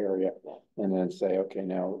 dark area, and then say, okay,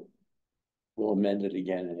 now we'll amend it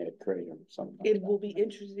again and add kratom, something like It will that. be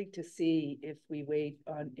interesting to see if we wait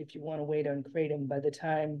on, if you want to wait on kratom, by the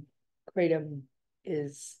time kratom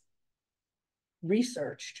is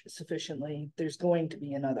researched sufficiently, there's going to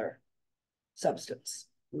be another substance.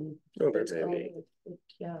 Oh, there may be.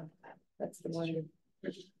 Yeah, that's the one.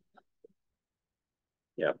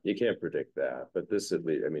 Yeah, you can't predict that, but this at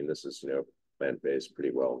least, I mean, this is, you know, plant-based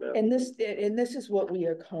pretty well known. And this is what we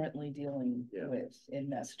are currently dealing Yeah. with in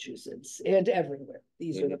Massachusetts and everywhere.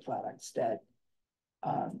 These are the products that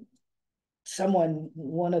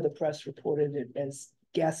one of the press reported it as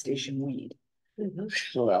gas station weed.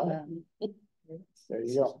 Well, Um, there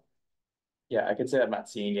you go. Yeah, I could say I'm not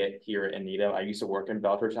seeing it here in Needham. I used to work in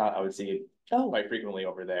Belchertown. I would see it Oh, quite frequently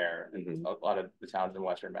over there and Mhm. a lot of the towns in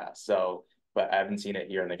Western Mass. So, but I haven't seen it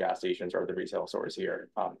here in the gas stations or the retail stores here,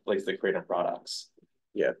 like the kratom products.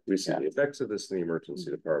 Yeah, we see the effects of this in the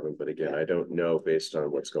emergency department, but again, I don't know based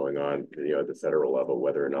on what's going on, you know, at the federal level,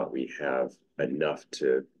 whether or not we have enough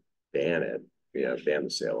to ban it, you know, ban the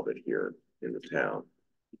sale of it here in the town.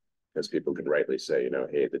 Because people can rightly say, you know,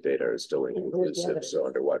 hey, the data is still inconclusive, so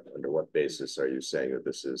under what basis are you saying that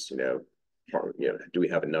this is, you know, do we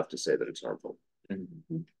have enough to say that it's harmful? And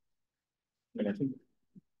I think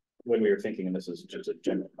when we were thinking, and this is just a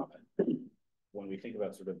general comment, when we think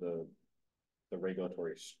about sort of the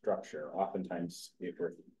regulatory structure, oftentimes if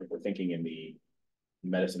we're thinking in the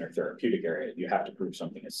medicine or therapeutic area, you have to prove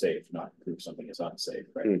something is safe, not prove something is unsafe,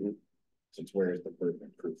 right? Mhm. Since where is the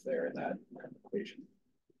proof there in that equation?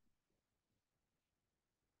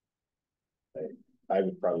 I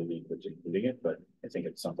would probably be including it, but I think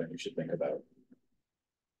it's something we should think about.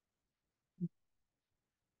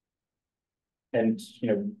 And, you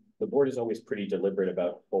know, the board is always pretty deliberate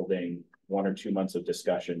about holding 1 or 2 months of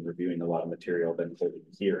discussion, reviewing a lot of material, then holding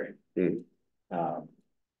a hearing. Mm.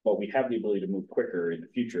 But we have the ability to move quicker in the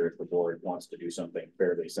future if the board wants to do something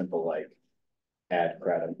fairly simple like add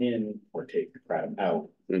kratom in or take kratom out.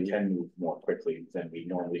 We can move more quickly than we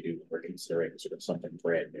normally do when we're considering sort of something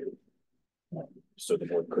brand new. So the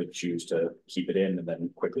board could choose to keep it in and then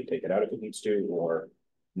quickly take it out if it needs to, or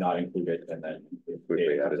not include it and then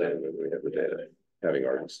We added it when we have the data, having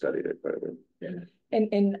already studied it, but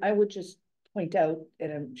And I would just point out,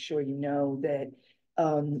 and I'm sure you know, that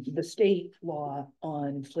the state law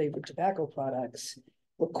on flavored tobacco products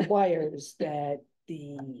requires that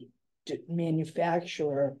the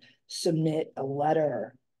manufacturer submit a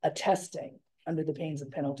letter attesting under the pains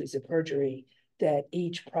and penalties of perjury that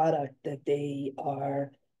each product that they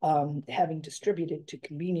are having distributed to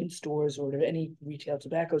convenience stores or to any retail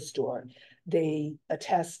tobacco store, they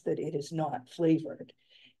attest that it is not flavored.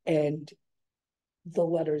 And the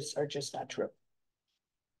letters are just not true.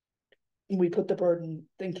 We put the burden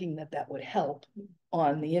thinking that that would help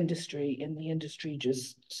on the industry, and the industry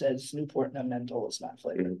just says Newport and menthol is not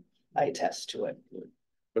flavored. I attest to it.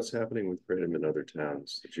 what's happening with kratom in other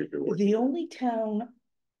towns that you've been working? The only town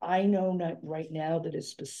I know not right now that is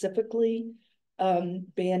specifically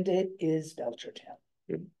banned it is Belchertown.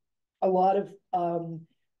 A lot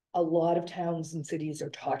of towns and cities are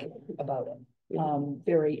talking about it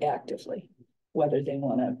very actively, whether they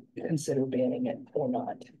want to consider banning it or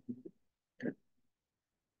not.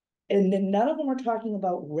 And then none of them are talking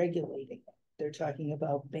about regulating it. They're talking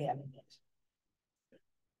about banning it.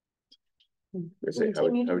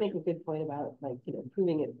 Tim, you make a good point about, like, you know,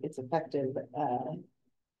 proving it's effective.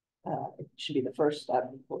 It should be the first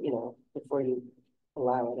step before, you know, before you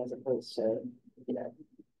allow it, as opposed to, you know,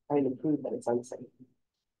 trying to prove that it's unsafe.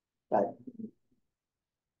 But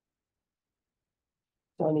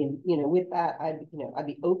so, I mean, you know, with that, I'd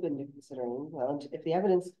be open to considering, well, if the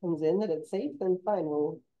evidence comes in that it's safe, then fine,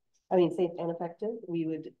 safe and effective, we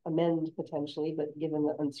would amend potentially, but given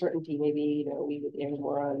the uncertainty, maybe, you know, we would err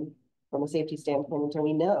more on from a safety standpoint until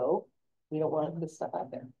we know we don't want this stuff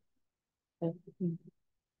out there. I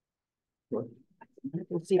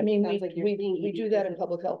mean, we do that in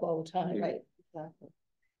public health all the time. Right, exactly.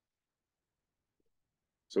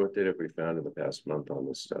 So what data have we found in the past month on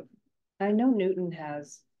this stuff? I know Newton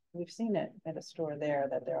we've seen it at a store there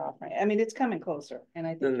that they're offering. I mean, it's coming closer, and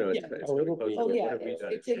I think. No, it's Oh, really close. oh, What yeah, have we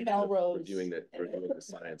done it's in in terms of Melrose. reviewing the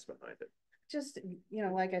science behind it. Just, you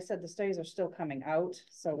know, like I said, the studies are still coming out,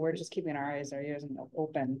 so we're just keeping our eyes, our ears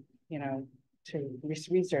open, you know, to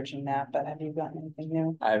researching that. But have you gotten anything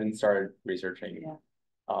new? I haven't started researching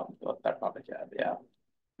that topic yet, yeah.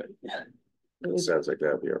 But yeah. It sounds like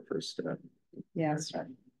that'd be our first step. Yeah, that's right.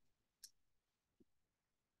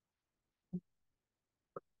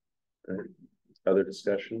 Other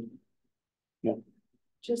discussion?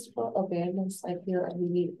 Just for awareness, I feel, I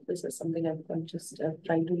mean, this is something I'm just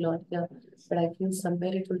trying to learn here, but I feel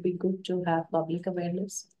somewhere it would be good to have public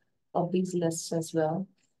awareness of these lists as well.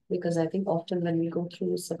 Because I think often when we go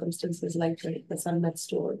through circumstances like the Sunmet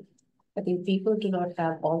store, I think people do not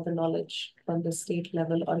have all the knowledge from the state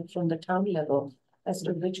level or from the town level as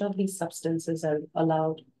to which of these substances are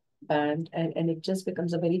allowed, banned, and it just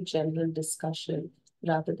becomes a very general discussion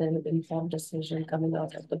rather than an informed decision coming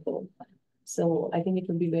out of the board. So I think it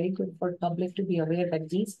would be very good for public to be aware that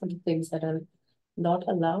these are the things that are not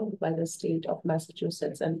allowed by the state of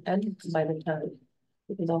Massachusetts and by the town.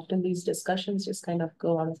 Because often these discussions just kind of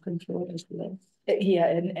go out of control as well. Yeah,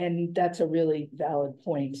 and that's a really valid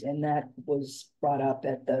point, and that was brought up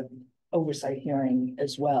at the oversight hearing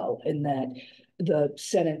as well, in that the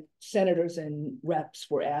senators and reps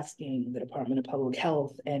were asking the Department of Public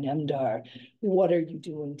Health and MDR, what are you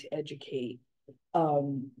doing to educate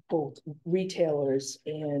both retailers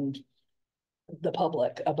and the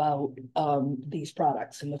public about these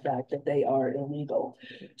products and the fact that they are illegal.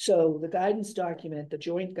 So the guidance document, the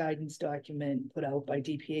joint guidance document put out by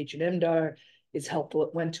DPH and MDR is helpful.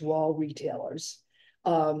 It went to all retailers.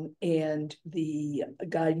 And the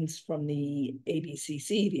guidance from the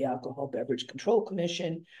ABCC, the Alcohol Beverage Control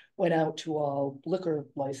Commission, went out to all liquor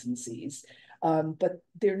licensees. But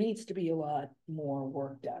there needs to be a lot more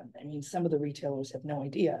work done. I mean, some of the retailers have no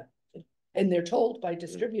idea, and they're told by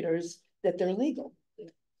distributors that they're legal,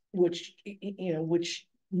 which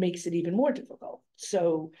makes it even more difficult.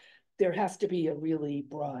 So there has to be a really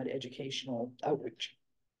broad educational outreach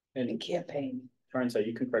and campaign. Karen,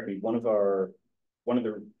 you can correct me. One of the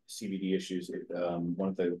CBD issues, one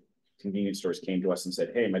of the convenience stores came to us and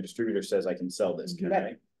said, "Hey, my distributor says I can sell this. Can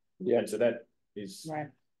I?" Yeah, and so that is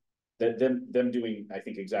right. That them doing, I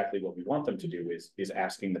think, exactly what we want them to do is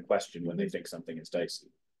asking the question when they think something is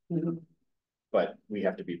dicey. but we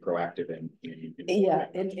have to be proactive in. Yeah,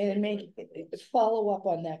 and make, follow up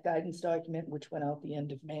on that guidance document, which went out the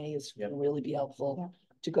end of May, is gonna really be helpful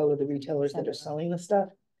to go to the retailers that are selling the stuff.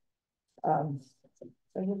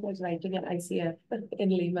 I hope that's right, again, I see it in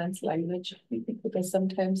layman's language, because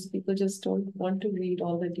sometimes people just don't want to read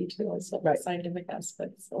all the details of the scientific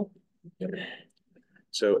aspects, so.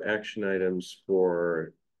 So action items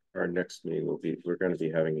for our next meeting will be, we're going to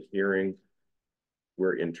be having a hearing.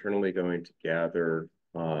 We're internally going to gather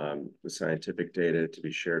the scientific data to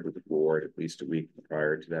be shared with the board at least a week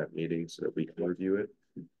prior to that meeting so that we can review it.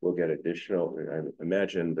 We'll get additional, I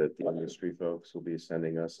imagine that the industry folks will be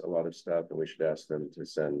sending us a lot of stuff, and we should ask them to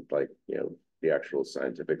send, like, you know, the actual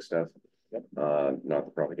scientific stuff. Not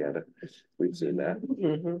the propaganda. We've seen that.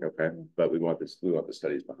 Okay, but we want the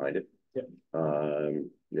studies behind it. You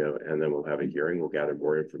know, and then we'll have a hearing, we'll gather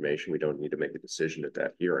more information. We don't need to make a decision at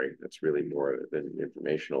that hearing. That's really more than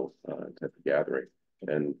informational type of gathering.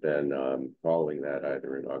 And then following that,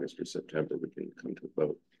 either in August or September, we can come to a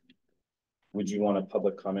vote. Would you want a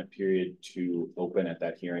public comment period to open at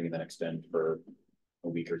that hearing and then extend for a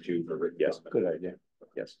week or two for written? Yes, comment? good idea.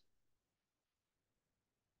 Yes.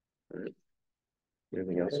 All right.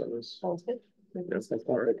 Anything else on this? Sounds good. Yes, that's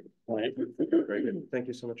all right. Very good. Thank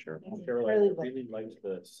you so much, Cheryl. Cheryl, I really liked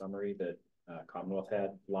the summary that Commonwealth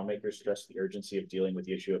had. Lawmakers stressed the urgency of dealing with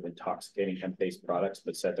the issue of intoxicating hemp-based products,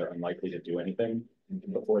 but said they're unlikely to do anything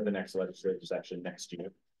before the next legislative session next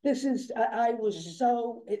year. This is, I was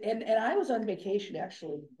so, and I was on vacation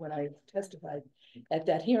actually when I testified at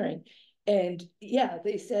that hearing. And yeah,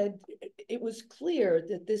 they said it was clear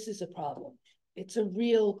that this is a problem. It's a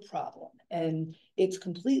real problem, and it's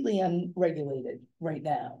completely unregulated right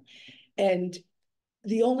now. And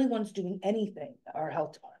the only ones doing anything are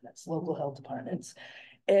health departments, local health departments.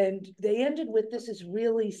 And they ended with, this is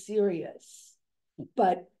really serious.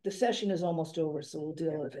 But the session is almost over, so we'll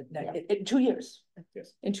deal with it next in 2 years.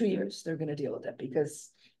 Yes. In 2 years, they're gonna deal with it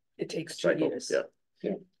because it takes 2 Cycle, years.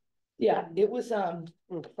 yeah. Yeah, it was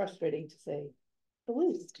frustrating to say the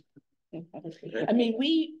least. I mean,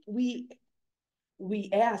 we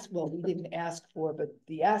asked, well, we didn't ask for, but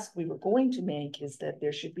the ask we were going to make is that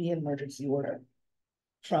there should be an emergency order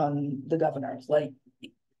from the governor, like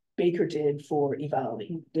Baker did for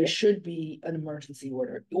Uvalde. There should be an emergency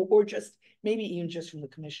order, or just maybe even just from the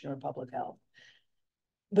Commissioner of Public Health.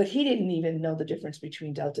 But he didn't even know the difference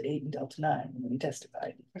between Delta 8 and Delta 9 when he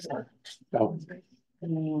testified. So,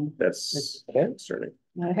 That's concerning.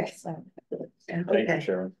 okay. Thank you,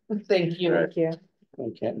 Sharon. Thank you. Right.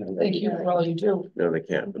 Thank you for all you do. No, they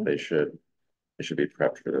can't, but they should. They should be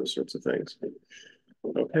prepped for those sorts of things.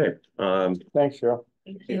 Okay. Thanks, Cheryl.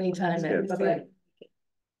 Anytime. Yeah. Bye-bye.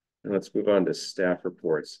 Let's move on to staff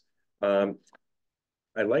reports. I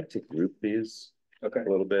like to group these a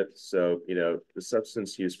little bit. So, you know, the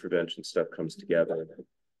substance use prevention stuff comes together.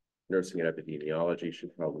 Nursing and epidemiology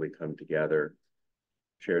should probably come together.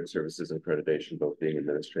 Shared services and accreditation, both being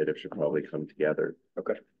administrative, should probably come together.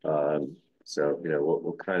 Okay. So, you know,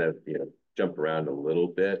 we'll kind of, you know, jump around a little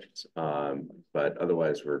bit, but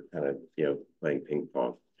otherwise we're kind of, you know, playing ping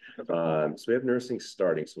pong. So we have nursing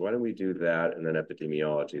starting. So why don't we do that, and then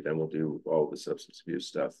epidemiology, then we'll do all the substance abuse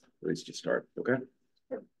stuff, at least to start, okay?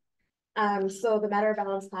 So the Matter of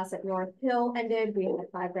Balance class at North Hill ended. We had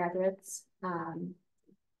 5 graduates.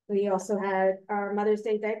 We also had our Mother's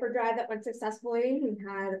Day diaper drive that went successfully. We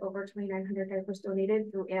had over 2,900 diapers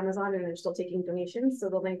donated through Amazon, and they're still taking donations. So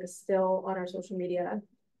the link is still on our social media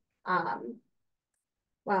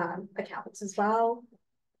accounts as well.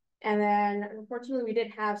 And then unfortunately we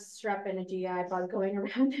did have strep and a GI bug going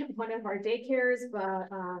around at one of our daycares, but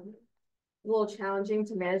a little challenging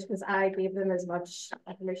to manage because I gave them as much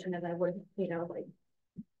information as I would, you know, like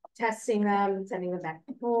testing them, sending them back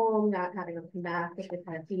home, not having them come back if they've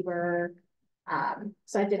had a fever.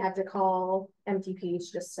 So I did have to call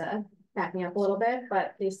MTPH just to back me up a little bit,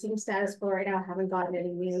 but they seem status quo right now. I haven't gotten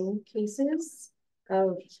any new cases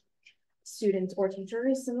of students or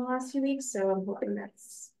teachers in the last few weeks, so I'm hoping that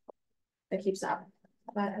keeps up.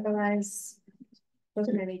 But otherwise, those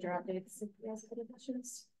are my major updates. If you guys have any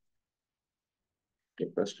questions. Any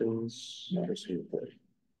questions?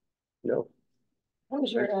 No. How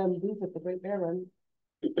was your booth at the Great Bear Run?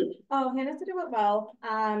 Oh, Hannah said it went well.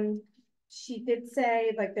 She did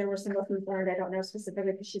say like there were some lessons learned. I don't know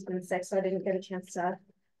specifically because she's been sick, so I didn't get a chance to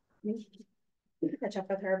catch up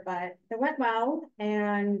with her, but it went well.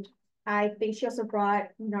 And I think she also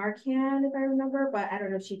brought Narcan, if I remember, but I don't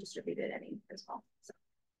know if she distributed any as well. So.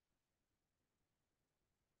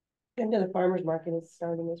 I know the farmer's market is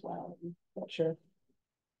starting as well. I'm not sure.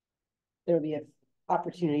 There would be an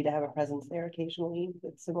opportunity to have a presence there occasionally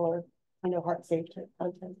with similar heart safe type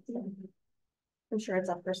content. So. I'm sure it's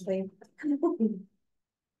up for sleep.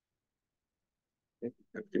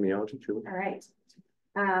 Epidemiology, Julie? All right.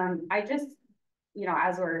 I just,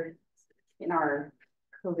 as we're in our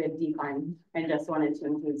COVID decline, I just wanted to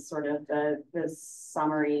include sort of the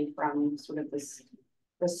summary from sort of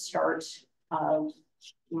the start of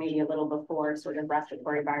maybe a little before sort of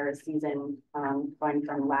respiratory virus season, going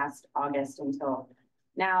from last August until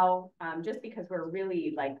now, just because we're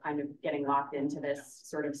really like kind of getting locked into this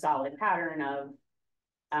sort of solid pattern of,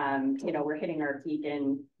 we're hitting our peak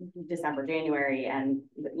in December, January, and,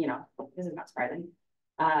 this is not surprising.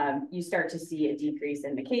 You start to see a decrease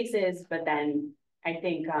in the cases, but then I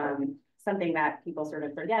think something that people sort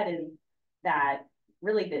of forget is that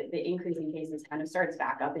really the increase in cases kind of starts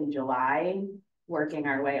back up in July, working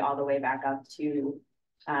our way all the way back up to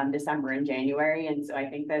December and January. And so I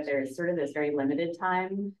think that there's sort of this very limited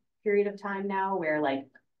period of time now where like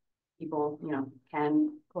people,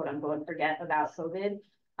 can quote unquote forget about COVID.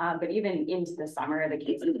 But even into the summer, the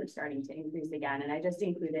cases are starting to increase again. And I just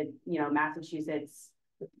included, Massachusetts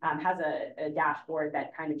has a dashboard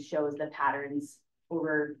that kind of shows the patterns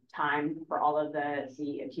over time for all of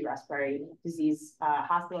the acute respiratory disease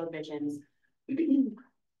hospital admissions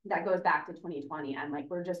that goes back to 2020. And like,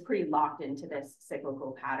 we're just pretty locked into this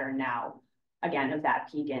cyclical pattern now, again, of that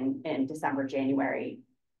peak in December, January,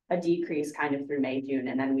 a decrease kind of through May, June,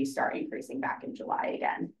 and then we start increasing back in July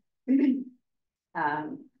again.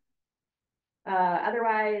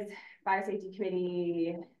 Otherwise, biosafety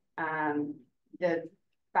committee, the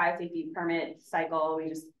biosafety permit cycle, we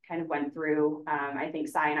just kind of went through. I think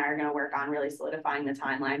Cy and I are going to work on really solidifying the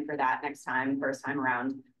timeline for that first time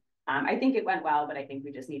around. I think it went well, but I think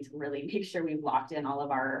we just need to really make sure we've locked in all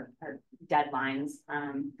of our deadlines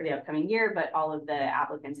for the upcoming year, but all of the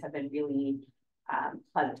applicants have been really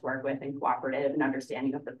pleasant to work with and cooperative and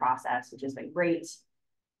understanding of the process, which has been great.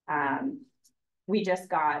 We just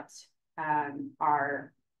got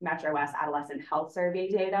our Metro West Adolescent Health Survey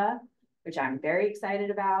data, which I'm very excited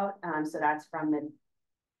about. So that's from the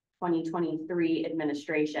 2023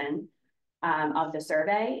 administration of the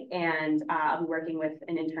survey. And I'll be working with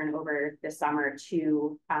an intern over the summer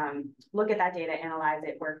to look at that data, analyze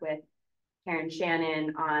it, work with Karen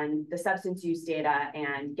Shannon on the substance use data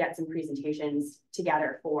and get some presentations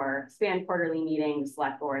together for SPAN quarterly meetings,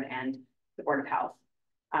 select board, and the Board of Health.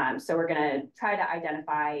 So we're going to try to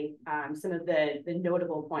identify some of the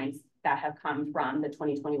notable points that have come from the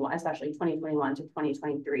 2021, especially 2021 to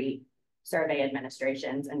 2023 survey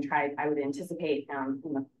administrations, and I would anticipate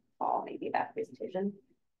in the fall, maybe that presentation.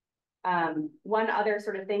 One other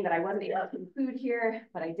sort of thing that I wasn't able to include here,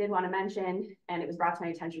 but I did want to mention, and it was brought to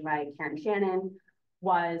my attention by Karen Shannon,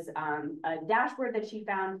 was a dashboard that she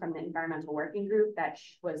found from the environmental working group that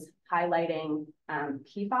was highlighting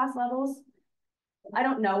PFAS levels. I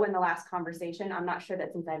don't know when the last conversation, I'm not sure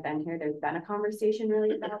that since I've been here, there's been a conversation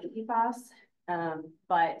really about PFAS,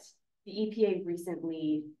 but the EPA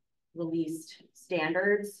recently released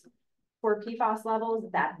standards for PFAS levels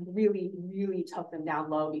that really, really took them down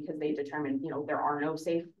low because they determined, there are no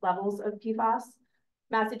safe levels of PFAS.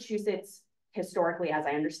 Massachusetts, historically, as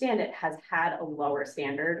I understand it, has had a lower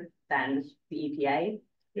standard than the EPA,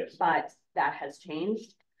 yes, but that has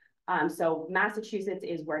changed. So Massachusetts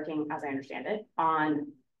is working, as I understand it, on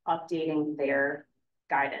updating their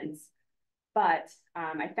guidance. But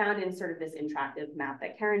I found in sort of this interactive map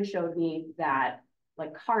that Karen showed me that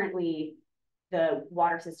like currently the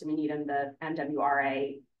water system in Needham, the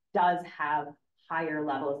MWRA, does have higher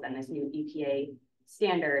levels than this new EPA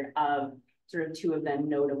standard of sort of two of the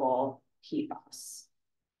notable PFAS.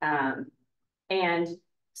 And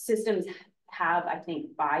systems have, I think,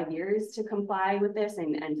 5 years to comply with this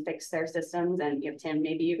and fix their systems. And Tim,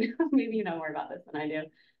 maybe you know more about this than I do,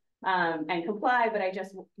 and comply. But I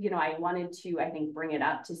just, I wanted to, I think, bring it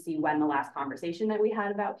up to see when the last conversation that we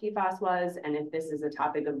had about PFAS was, and if this is a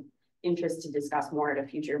topic of interest to discuss more at a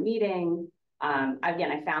future meeting.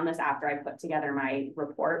 Again, I found this after I put together my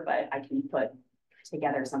report, but I can put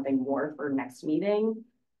together something more for next meeting,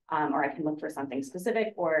 or I can look for something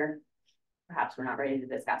specific, or perhaps we're not ready to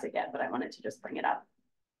discuss it yet, but I wanted to just bring it up.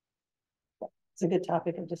 It's a good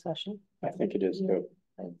topic of discussion. I think it is too,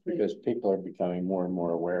 because people are becoming more and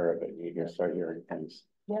more aware of it. You start hearing things,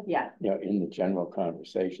 yeah, in the general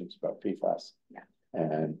conversations about PFAS. Yeah.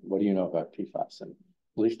 And what do you know about PFAS? And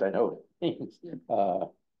at least I know what it means. Yeah.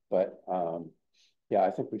 Yeah,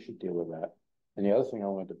 I think we should deal with that. And the other thing I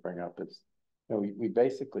wanted to bring up is, we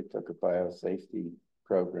basically took a biosafety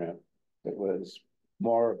program that was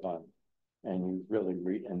moribund, and you really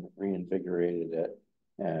reinvigorated it,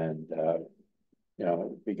 and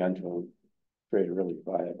begun to create a really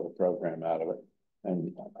viable program out of it.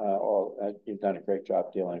 And you've done a great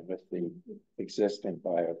job dealing with the existing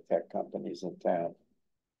biotech companies in town.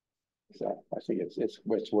 So I think it's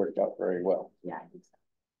worked out very well. Yeah, I think so.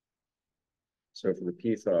 So for the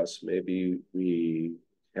PFAS, maybe we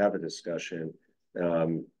have a discussion,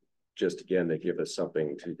 just again, to give us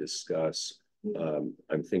something to discuss.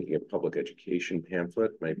 I'm thinking a public education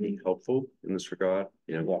pamphlet might be helpful in this regard,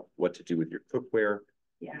 what to do with your cookware.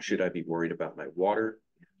 Yeah. Should I be worried about my water?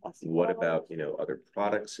 What about, other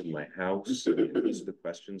products in my house? These are the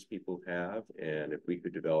questions people have. And if we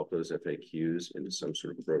could develop those FAQs into some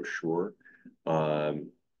sort of brochure,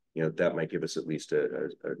 that might give us at least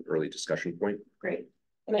an early discussion point. Great.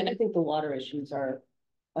 And I think the water issues are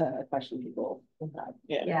a question people have.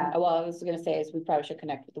 Yeah. Well, I was gonna say is we probably should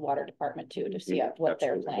connect with the water department too, to see what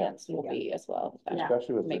their Absolutely. plans will be as well. Yeah.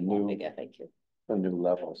 Especially with Make one big FAQ. the new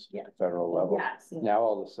levels, Yeah. federal level. Yes. Now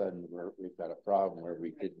all of a sudden we've got a problem where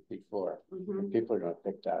we didn't before. Mhm. People are going to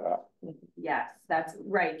pick that up. Yes, that's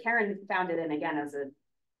right. Karen found it, and again, as a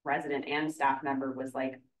resident and staff member, was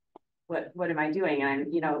like, what am I doing?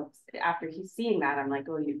 And after he's seeing that, I'm like,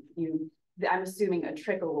 oh, I'm assuming a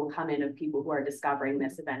trickle will come in of people who are discovering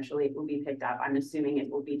this. Eventually it will be picked up. I'm assuming it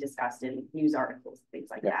will be discussed in news articles, things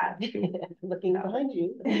like that. Looking behind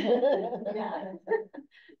you. Yeah.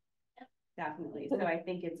 Definitely. So I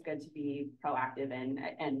think it's good to be proactive,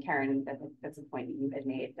 and Karen, that's a point that you had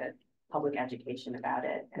made, that public education about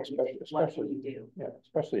it. And what can you do? Yeah,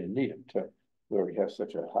 especially in Needham too, where we have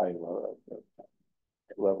such a high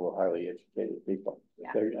level of highly educated people.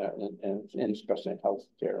 Yeah. And especially in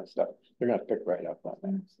healthcare and stuff, they're going to pick right up on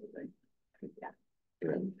that. Absolutely. Yeah.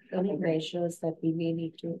 I think ratios that we may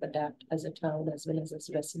need to adapt as a town as well as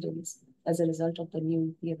residents as a result of the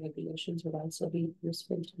new peer regulations would also be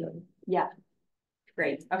useful to know. Yeah.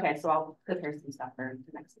 Great. Okay, so I'll prepare some stuff for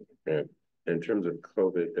the next week. In terms of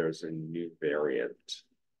COVID, there's a new variant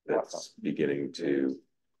that's beginning to,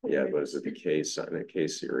 what is it, the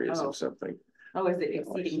case series of something. Oh, is it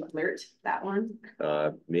exceeding flirt, that one?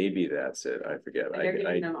 Maybe that's it. I forget. They're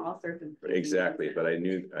giving them all sorts of. Exactly, but I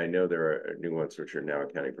know there are new ones which are now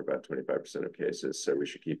accounting for about 25% of cases. So we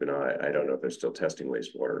should keep an eye. I don't know if they're still testing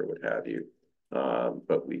wastewater or what have you.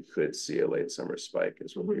 But we could see a late summer spike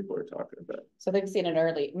is what people are talking about. So they've seen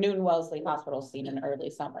Newton Wellesley Hospital's seen an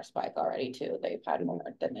early summer spike already too. They've had more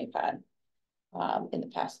than they've had in the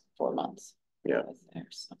past 4 months. Yeah. Oh, the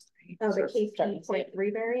Starting to see it.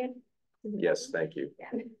 KP.3 variant? Yes, thank you.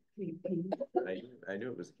 Yeah. I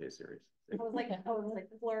knew it was a case series. I was like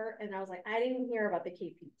Fleur, and I was like, I didn't hear about the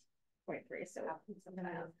KP.3, so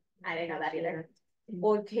I didn't know that either.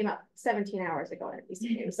 Well, it came out 17 hours ago on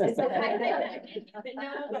NBC News. So I didn't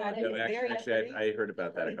know about it. No, actually, I heard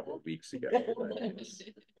about that a couple of weeks ago.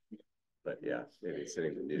 But yeah, maybe it's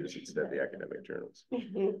hitting the news instead of the academic journals.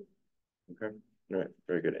 Okay, all right,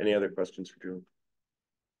 very good. Any other questions for Julie?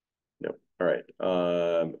 No. All right.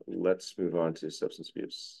 Let's move on to substance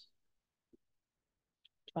abuse.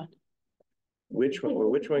 Which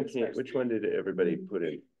one did everybody put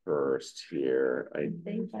in first here? I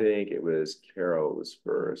think it was Carol was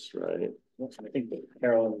first, right? I think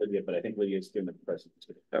Carol and Lydia, but I think Lydia's doing the present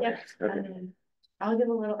too. Okay. Yep. Okay. I'll give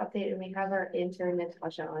a little update, and we have our intern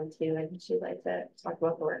Natasha on too, and she'd like to talk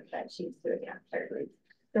about the work that she's doing after.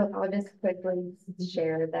 So I'll just quickly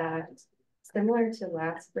share that similar to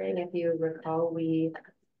last spring, if you recall, we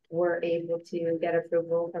were able to get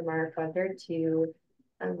approval from our funder to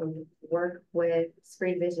work with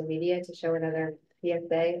Screen Vision Media to show another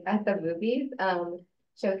PSA at the movies,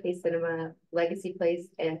 Showcase Cinema, Legacy Place,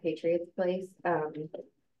 and Patriots Place.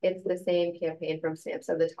 It's the same campaign from Stamps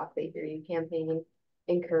of the Talk They Hear You campaign,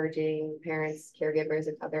 encouraging parents, caregivers,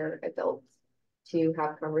 and other adults to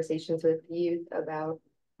have conversations with youth about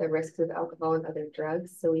the risks of alcohol and other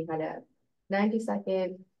drugs. So we had a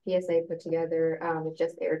 90-second PSA put together. It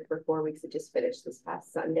just aired for 4 weeks. It just finished this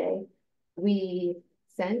past Sunday. We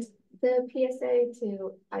sent the PSA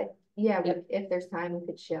to, if there's time, we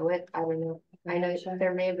could show it. I don't know. I know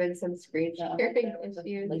there may have been some screen sharing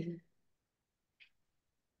issues.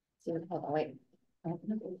 Hold on, wait.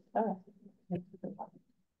 Oh.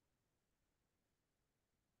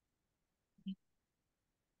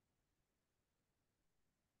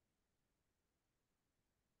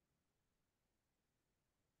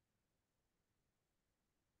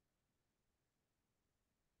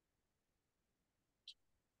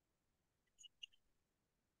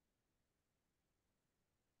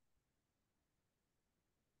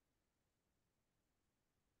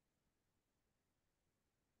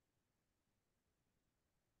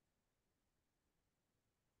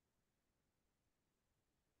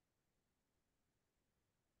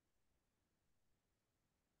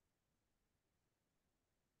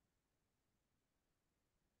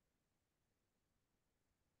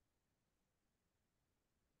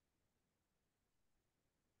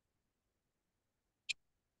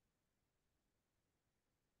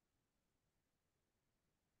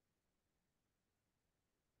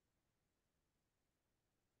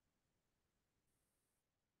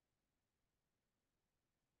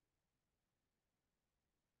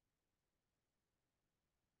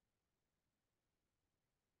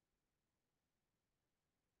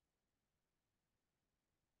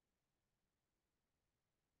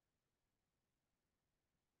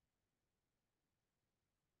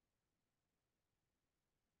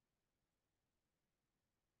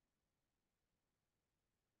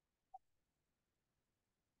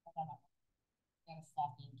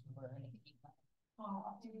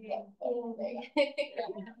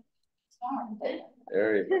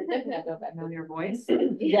 There you Know your voice.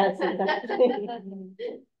 Yes, exactly.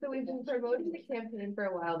 So we've been promoting the campaign for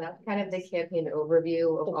a while. That's kind of the campaign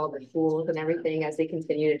overview of all the schools and everything as they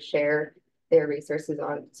continue to share their resources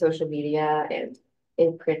on social media and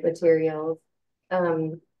in print materials.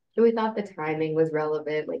 So we thought the timing was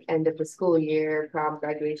relevant, like end of the school year, prom,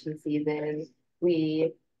 graduation season.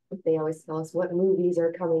 They always tell us what movies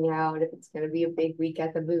are coming out, if it's gonna be a big week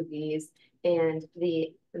at the movies. And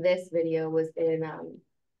this video was in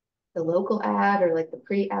the local ad or like the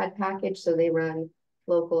pre-ad package. So they run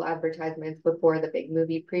local advertisements before the big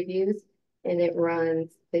movie previews. And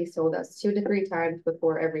they sold us 2 to 3 times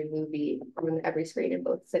before every movie on every screen in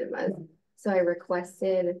both cinemas. So I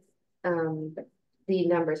requested the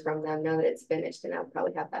numbers from them now that it's finished, and I'll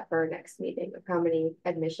probably have that for our next meeting of how many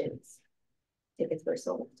admissions tickets were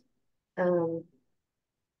sold.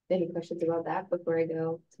 Any questions about that before I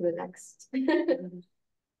go to the next?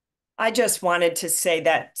 I just wanted to say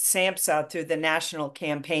that SAMHSA through the national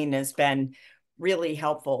campaign has been really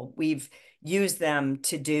helpful. We've used them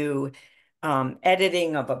to do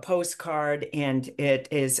editing of a postcard, and it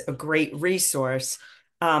is a great resource.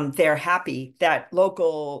 They're happy that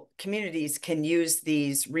local communities can use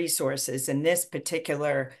these resources. And this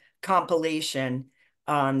particular compilation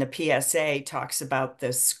on the PSA talks about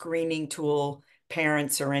the screening tool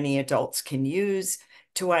parents or any adults can use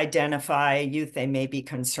to identify youth they may be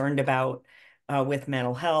concerned about with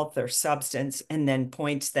mental health or substance, and then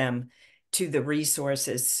points them to the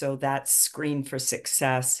resources. So that's Screen for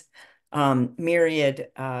Success, myriad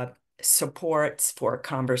supports for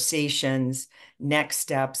conversations, next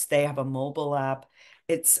steps. They have a mobile app.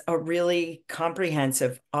 It's a really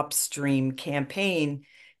comprehensive upstream campaign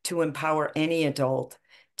to empower any adult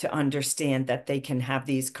to understand that they can have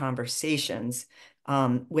these conversations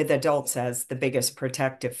with adults as the biggest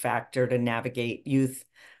protective factor to navigate youth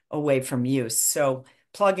away from use. So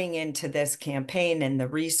plugging into this campaign and the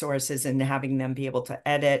resources and having them be able to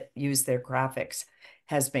edit, use their graphics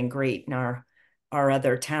has been great. And our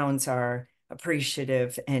other towns are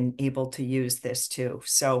appreciative and able to use this too.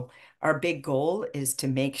 So our big goal is to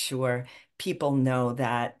make sure people know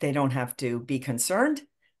that they don't have to be concerned.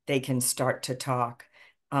 They can start to talk.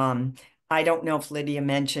 I don't know if Lydia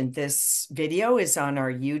mentioned this video is on our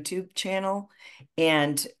YouTube channel,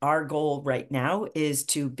 and our goal right now is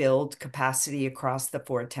to build capacity across the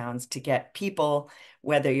 4 towns to get people,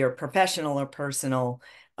 whether you're professional or personal,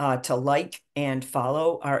 to like and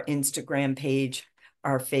follow our Instagram page,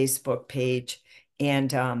 our Facebook page,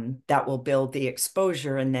 and that will build the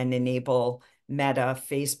exposure and then enable Meta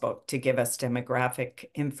Facebook to give us demographic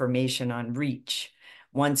information on reach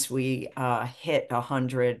once we hit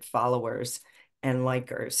 100 followers and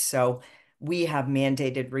likers. So we have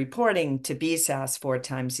mandated reporting to BSAS 4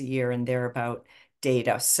 times a year, and they're about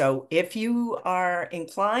data. So if you are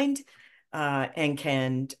inclined and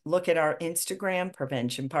can look at our Instagram,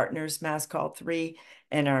 Prevention Partners Mass Call 3,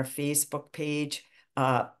 and our Facebook page,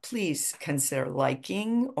 please consider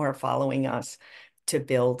liking or following us to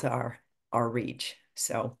build our reach.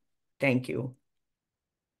 So thank you.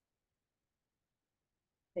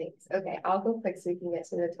 Thanks. Okay, I'll go quick so we can get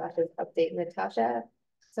to Natasha's update. Natasha,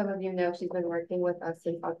 some of you know she's been working with us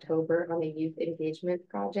since October on a youth engagement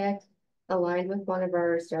project aligned with one of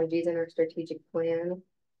our strategies in our strategic plan,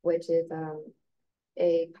 which is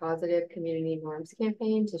a positive community norms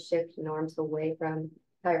campaign to shift norms away from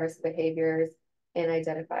high-risk behaviors and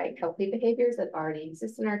identify healthy behaviors that already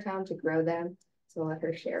exist in our town to grow them. So I'll let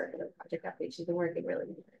her share the project update. She's been working really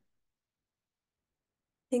hard.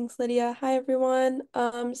 Thanks, Lydia. Hi, everyone.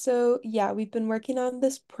 So yeah, we've been working on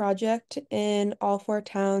this project in all 4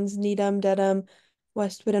 towns, Needham, Dedham,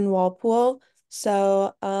 Westwood, and Walpole.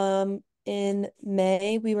 So in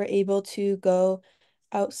May, we were able to go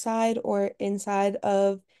outside or inside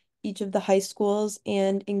of each of the high schools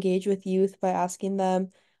and engage with youth by asking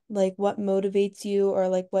them like what motivates you, or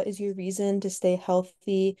like what is your reason to stay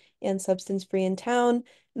healthy and substance free in town.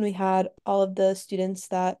 And we had all of the students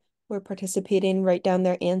that were participating write down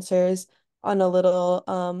their answers on a little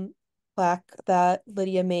plaque that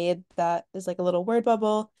Lydia made that is like a little word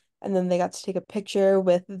bubble, and then they got to take a picture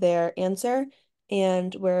with their answer.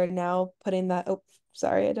 And we're now putting that, oh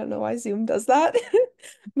sorry, I don't know why Zoom does that.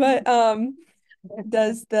 But we're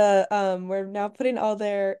now putting all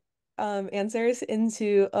their answers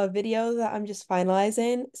into a video that I'm just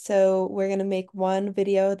finalizing. So we're gonna make one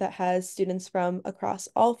video that has students from across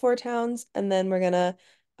all 4 towns, and then we're gonna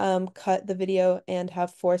cut the video and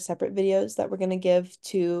have 4 separate videos that we're going to give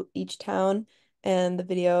to each town. And the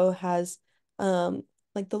video has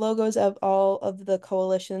like the logos of all of the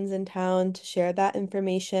coalitions in town to share that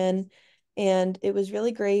information. And it was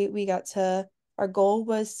really great. Our goal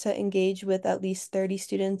was to engage with at least 30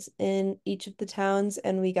 students in each of the towns,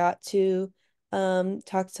 and we got to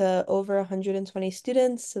talk to over 120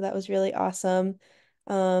 students. So that was really awesome.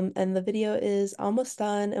 And the video is almost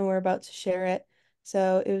done and we're about to share it.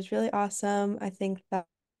 So it was really awesome. I think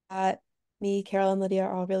that me, Carol, and Lydia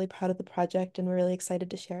are all really proud of the project and we're really excited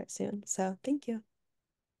to share it soon. So thank you.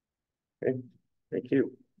 Okay, thank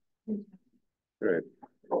you. All right.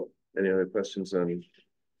 Any other questions on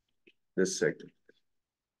this segment?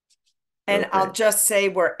 And Okay. I'll just say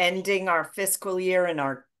we're ending our fiscal year and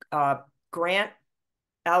our grant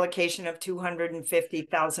allocation of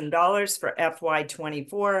 $250,000 for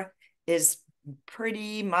FY24 is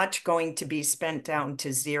pretty much going to be spent down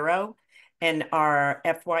to zero. And our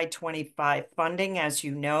FY25 funding, as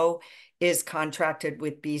you know, is contracted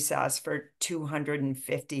with BSAS for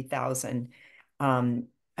 $250,000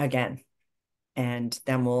 again. And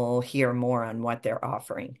then we'll hear more on what they're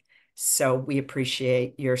offering. So we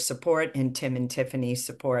appreciate your support and Tim and Tiffany's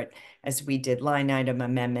support as we did line item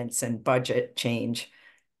amendments and budget change.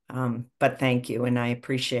 But thank you, and I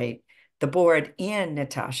appreciate the board and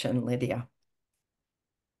Natasha and Lydia.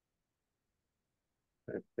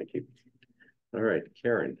 Thank you. All right,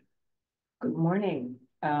 Karen. Good morning.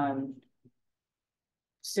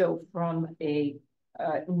 So from a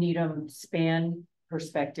Needham SPAN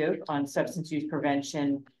perspective on substance use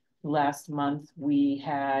prevention, last month we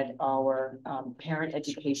had our parent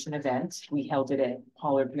education event. We held it at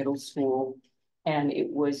Pollard Middle School, and it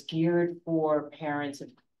was geared for parents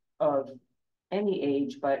of any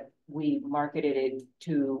age, but we marketed it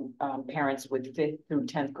to parents with 5th through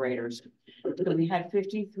 10th graders. So we had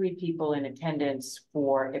 53 people in attendance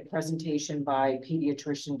for a presentation by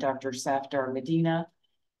pediatrician Dr. Safdar Medina.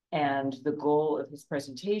 And the goal of his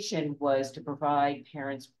presentation was to provide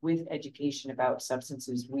parents with education about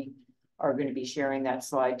substances. We are going to be sharing that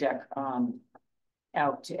slide deck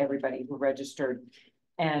out to everybody who registered.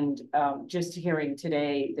 And just hearing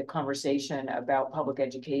today the conversation about public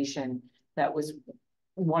education, that was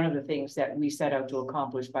one of the things that we set out to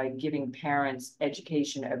accomplish by giving parents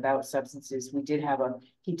education about substances.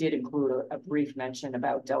 He did include a brief mention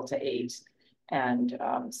about Delta 8 and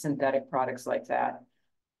synthetic products like that.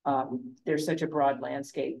 There's such a broad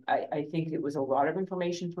landscape. I think it was a lot of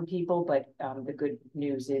information for people, but the good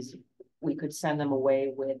news is we could send them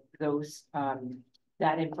away with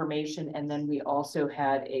that information. And then we also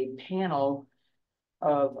had a panel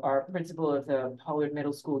of our principal of the Pollard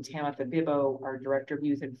Middle School, Tamitha Bibbo, our director of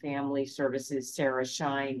youth and family services, Sarah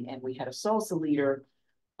Shine, and we had a salsa leader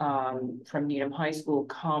from Needham High School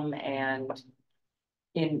come and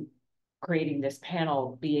in creating this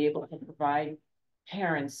panel, be able to provide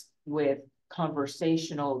parents with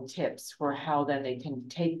conversational tips for how then they can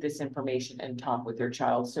take this information and talk with their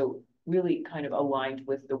child. So really kind of aligned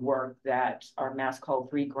with the work that our Mass Call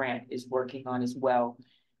 3 grant is working on as well,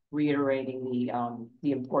 reiterating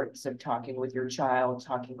the importance of talking with your child,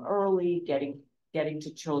 talking early, getting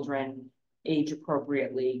to children age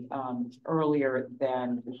appropriately earlier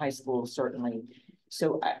than high school, certainly.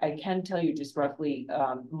 So I can tell you just roughly,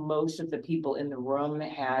 most of the people in the room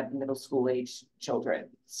had middle school age children.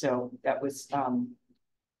 So that was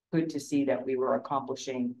good to see that we were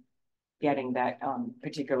accomplishing getting that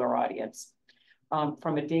particular audience.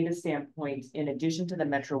 From a data standpoint, in addition to the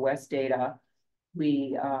Metro West data,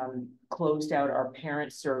 we closed out our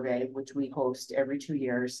parent survey, which we host every 2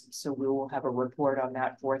 years. So we will have a report on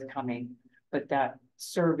that forthcoming, but that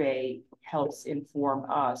survey helps inform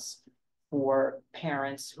us for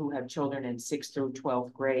parents who have children in 6th through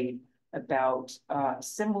 12th grade about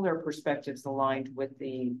similar perspectives aligned with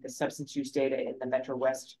the substance use data in the Metro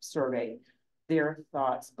West survey, their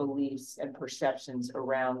thoughts, beliefs, and perceptions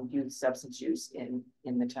around youth substance use in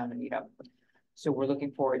the town of Needham. So we're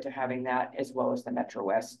looking forward to having that as well as the Metro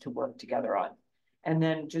West to work together on. And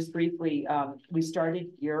then just briefly, we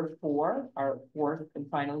started year 4, our 4th and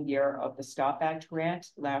final year of the STOP Act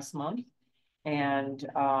grant last month. And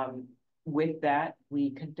with that,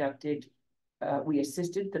 we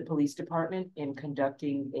assisted the police department in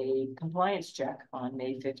conducting a compliance check on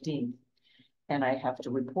May 15th. And I have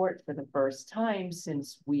to report for the first time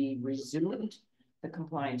since we resumed the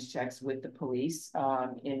compliance checks with the police,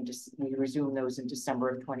 we resumed those in December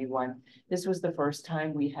of 21. This was the first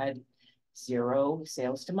time we had 0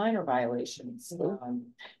 sales to minor violations.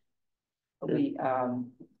 We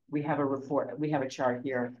have a report, we have a chart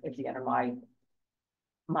here at the end of my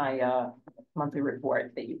monthly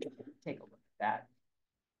report that you can take a look at that.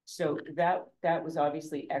 So that was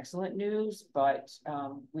obviously excellent news, but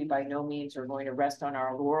we by no means are going to rest on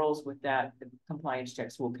our laurels with that. The compliance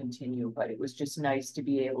checks will continue, but it was just nice to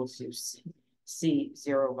be able to see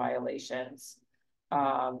 0 violations.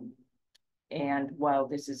 And while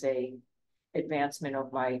this is a advancement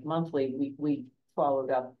of my monthly, we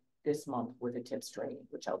followed up this month with a tips training,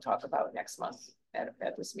 which I'll talk about next month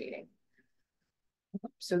at this meeting.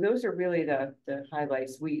 So those are really the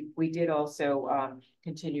highlights. We did also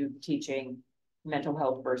continue teaching mental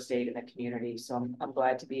health first aid in the community. So I'm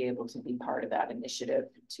glad to be able to be part of that initiative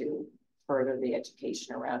to further the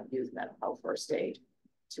education around youth mental health first aid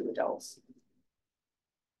to adults.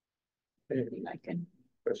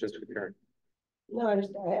 Questions for Karen? No,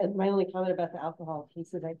 my only comment about the alcohol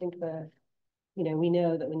piece is I think we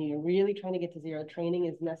know that when you're really trying to get to 0, training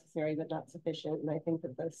is necessary but not sufficient. And I think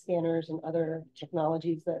that the scanners and other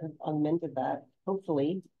technologies that have augmented that,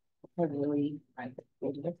 hopefully, have really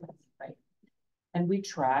made a difference. Right. And we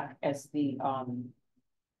track as the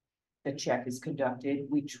check is conducted,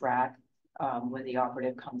 we track when the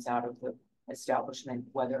operative comes out of the establishment,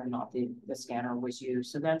 whether or not the scanner was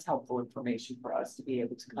used. So that's helpful information for us to be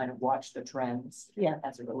able to kind of watch the trends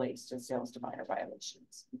as it relates to sales to minor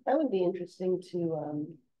violations. That would be interesting to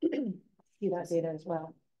see that data as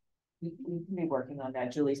well. We can be working on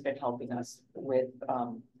that. Julie's been helping us with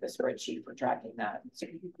the spreadsheet for tracking that. So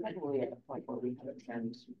probably at a point where we have a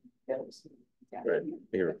trend built. Right.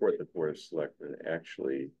 The report the Board of Selectmen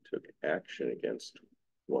actually took action against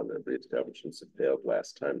one of the establishments that failed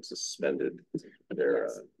last time, suspended their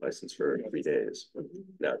license for 3 days.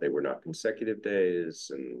 Now, they were not consecutive days,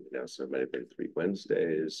 and so it might have been 3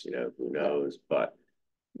 Wednesdays, who knows, but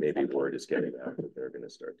maybe word is getting out that they're going to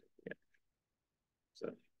start taking it. So,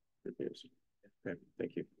 good news. Okay,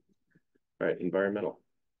 thank you. All right, environmental.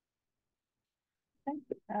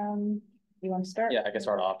 Okay. You want to start? Yeah, I can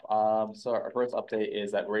start off. So our first update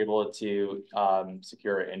is that we're able to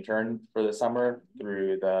secure an intern for the summer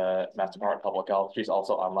through the Mass Department of Public Health. She's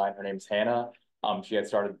also online. Her name's Hannah. She had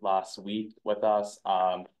started last week with us,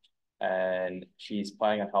 and she's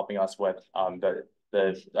planning on helping us with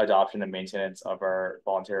the adoption and maintenance of our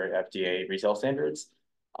voluntary FDA retail standards.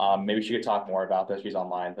 Maybe she could talk more about this. She's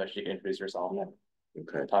online, so she can introduce herself.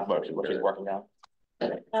 Okay. Talk about what she's working on.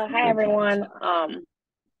 Hi everyone.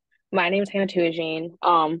 My name is Hannah Tuagine.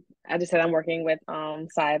 As I said, I'm working with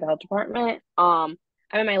SCI, the health department. I'm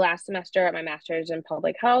in my last semester at my master's in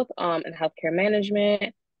public health and healthcare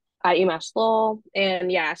management at UMass Lowell. And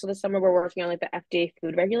so this summer we're working on like the FDA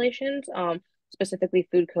food regulations, specifically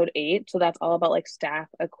Food Code 8. So that's all about like staff,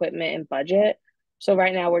 equipment, and budget. So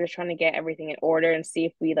right now we're just trying to get everything in order and see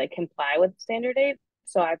if we like comply with standard 8.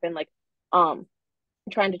 So I've been like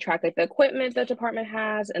trying to track like the equipment the department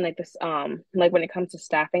has and like this like when it comes to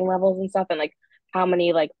staffing levels and stuff and like how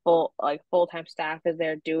many like full-time staff is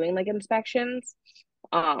there doing like inspections.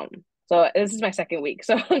 So this is my second week,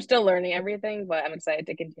 so I'm still learning everything, but I'm excited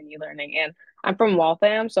to continue learning. And I'm from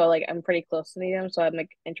Waltham, so like I'm pretty close to Needham, so I'm like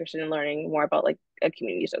interested in learning more about like a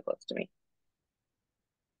community so close to me.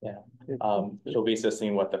 She'll be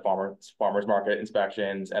assisting with the farmers market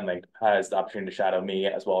inspections and like has the opportunity to shadow me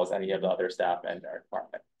as well as any of the other staff in our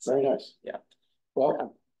department. So, very nice. Yeah. Welcome.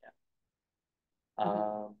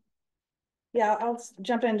 Yeah, I'll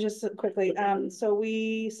jump in just quickly. So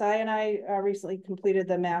Sai and I recently completed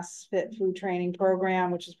the Mass Fit Food Training Program,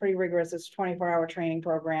 which is pretty rigorous. It's a 24-hour training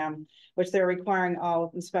program, which they're requiring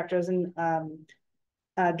all inspectors and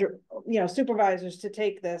supervisors to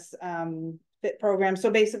take this FIT program.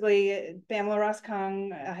 So basically, Pamela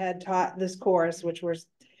Ross-Kung had taught this course, which was,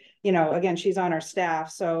 again, she's on our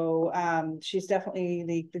staff. So she's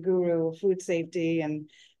definitely the guru of food safety and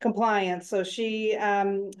compliance. So she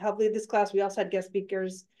helped lead this class. We also had guest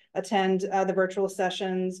speakers attend the virtual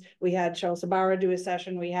sessions. We had Charles Sabara do a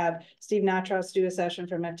session. We had Steve Natros do a session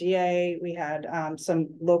from FDA. We had some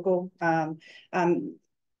local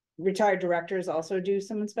retired directors also do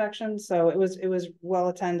some inspections. So it was well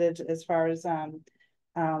attended as far as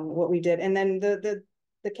what we did. And then the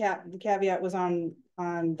caveat was on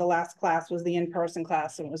the last class was the in-person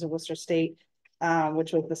class, and it was a Worcester State,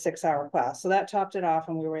 which was the 6-hour class. So that topped it off,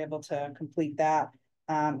 and we were able to complete that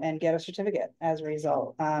and get a certificate as a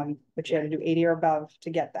result, which you had to do 80 or above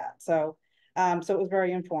to get that. So so it was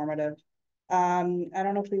very informative. I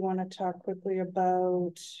don't know if we want to talk quickly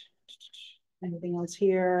about anything else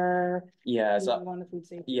here. So I want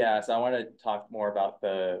to talk more about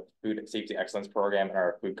the Food Safety Excellence Program and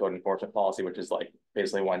our Food Code Enforcement Policy, which is like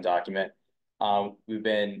basically one document. We've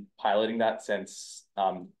been piloting that since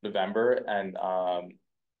November, and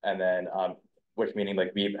then which meaning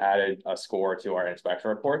like we've added a score to our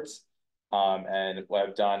inspection reports. And what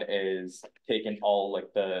I've done is taken all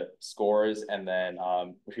like the scores and then,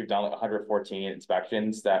 which we've done like 114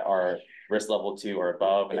 inspections that are risk level 2 or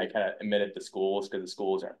above. And I kind of omitted the schools because the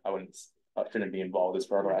schools are, shouldn't be involved as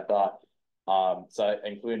far as I thought. So I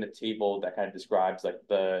included a table that kind of describes like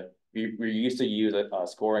we used to use a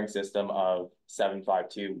scoring system of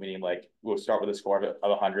 752, meaning like we'll start with a score of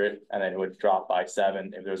 100 and then it would drop by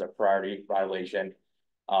 7 if there's a priority violation.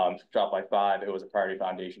 Drop by 5, it was a priority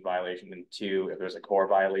foundation violation, and 2, if there's a core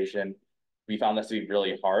violation. We found this to be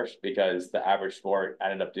really harsh because the average score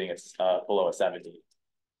ended up being below a 70.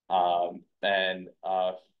 And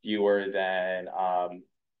fewer than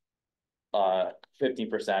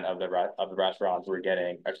 15% of the restaurants were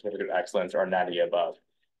getting a certificate of excellence or 90 above.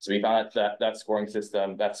 So we found that scoring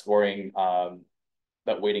system, that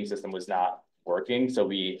weighting system was not working. So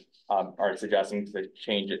we are suggesting to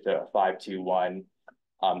change it to a 5-2-1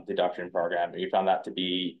 deduction program. We found that to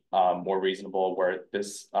be more reasonable, where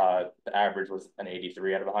this the average was an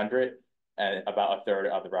 83 out of 100, and about a third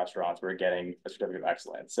of the restaurants were getting a certificate of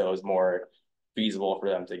excellence. So it was more feasible for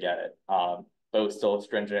them to get it. But it was still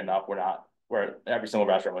stringent enough where every single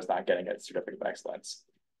restaurant was not getting a certificate of excellence.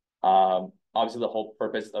 Obviously, the whole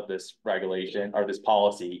purpose of this regulation or this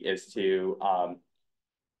policy is to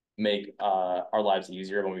make our lives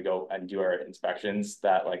easier when we go and do our inspections,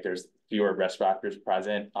 that like there's fewer risk factors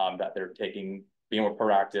present, that they're being more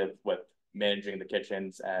proactive with managing the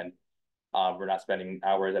kitchens, and we're not spending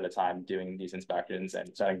hours at a time doing these inspections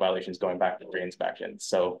and setting violations going back to re-inspections.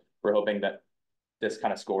 So we're hoping that this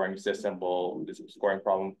kind of scoring system this scoring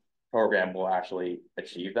program will actually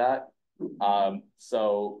achieve that.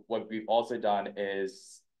 So what we've also done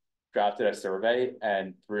is drafted a survey,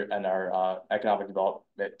 and our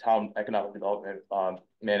town economic development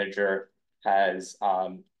manager has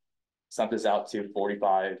sent this out to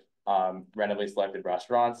 45 randomly selected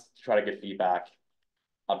restaurants to try to get feedback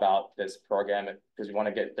about this program, because we want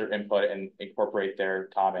to get their input and incorporate their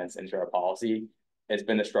comments into our policy. It's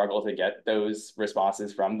been a struggle to get those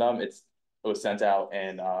responses from them. It was sent out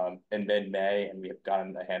in mid-May, and we have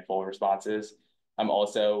gotten a handful of responses. I'm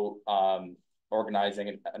also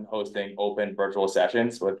organizing and hosting open virtual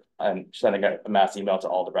sessions and sending a mass email to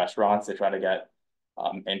all the restaurants to try to get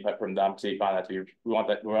input from them. So we want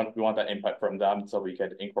that input from them so we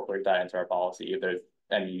could incorporate that into our policy if there's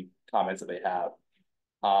any comments that they have.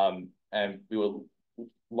 And we would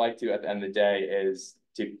like to, at the end of the day, is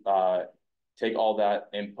to take all that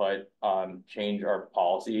input, change our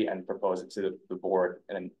policy, and propose it to the board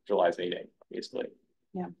in July's meeting, basically.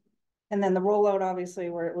 Yeah. And then the rollout, obviously,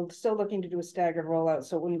 we're still looking to do a staggered rollout,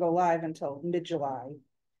 so it wouldn't go live until mid-July.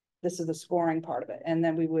 This is the scoring part of it. And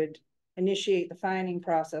then we would initiate the finding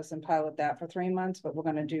process and pilot that for 3 months, but we're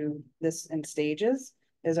going to do this in stages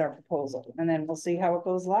is our proposal. And then we'll see how it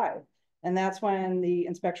goes live. And that's when the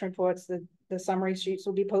inspection reports, the summary sheets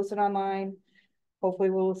will be posted online. Hopefully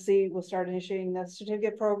we'll start initiating that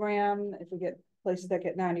certificate program. If we get places that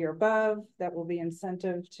get 90 or above, that will be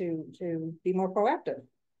incentive to be more proactive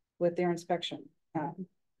with their inspection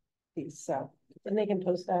piece. So, and they can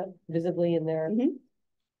post that visibly in their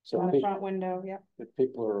So on the front window. Yeah. If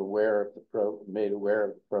people are aware of made aware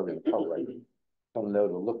of the program, the public, they'll know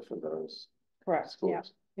to look for those. Correct. Schools. Yeah.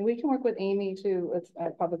 And we can work with Amy too, as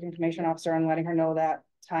a public information officer, and letting her know that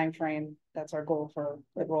time frame. That's our goal for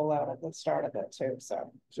the rollout at the start of it too.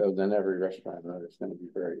 So then every restaurant owner is going to be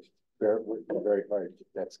very hard to get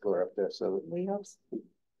that score up there, so we hope so.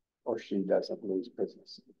 Or she doesn't lose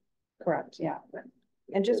business. Correct. Yeah.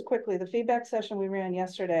 And just quickly, the feedback session we ran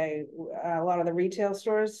yesterday, a lot of the retail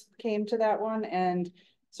stores came to that one, and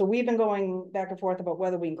so we've been going back and forth about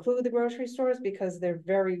whether we include the grocery stores, because they're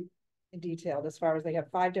very detailed as far as they have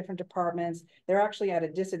 5 different departments. They're actually at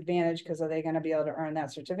a disadvantage because are they going to be able to earn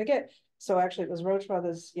that certificate? So actually, it was Roche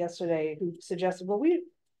Brothers yesterday who suggested, well, we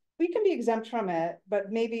can be exempt from it,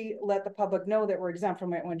 but maybe let the public know that we're exempt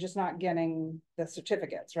from it when just not getting the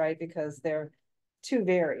certificates, right? Because they're too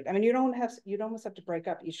varied. I mean, you'd almost have to break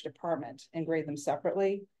up each department and grade them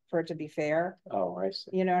separately for it to be fair. Oh, I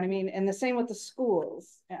see. You know what I mean? And the same with the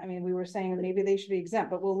schools. I mean, we were saying maybe they should be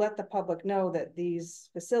exempt, but we'll let the public know that these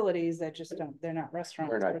facilities that just they're not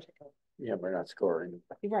restaurants. We're not scoring.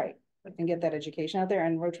 Right. And get that education out there.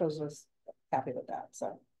 And Rochos was happy with that. So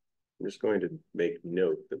I'm just going to make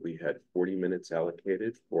note that we had 40 minutes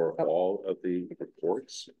allocated for all of the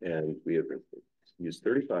reports, and we have used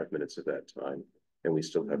 35 minutes of that time, and we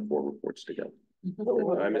still have 4 reports to go.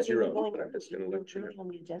 The time is your own, but I'm just going to let you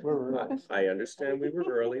know. I understand we were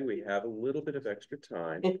early. We have a little bit of extra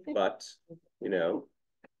time, but you know,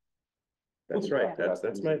 that's right. That's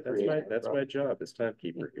my job as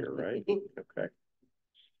timekeeper here, right? Okay.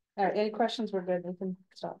 All right, any questions? We're good. We can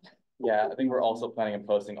stop. Yeah, I think we're also planning on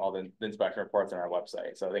posting all the inspection reports on our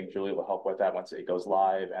website. So I think Julie will help with that once it goes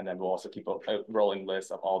live. And then we'll also keep a rolling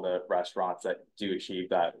list of all the restaurants that do achieve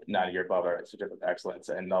that 90 or above our certificate of excellence,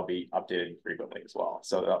 and they'll be updated frequently as well.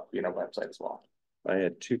 So that'll be on our website as well. I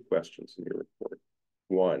had 2 questions in your report.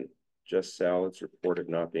 One, Just Salads reported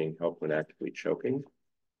not being helped when actively choking.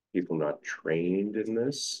 People not trained in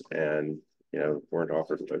this and, weren't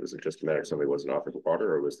offered. Was it just a matter of somebody wasn't offered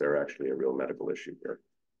water, or was there actually a real medical issue here?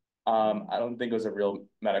 I don't think it was a real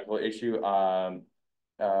medical issue. I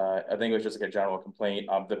think it was just like a general complaint.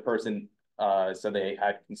 The person said they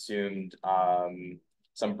had consumed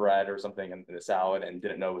some bread or something in the salad and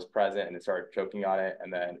didn't know it was present, and they started choking on it.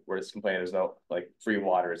 And then we're just complaining there's no free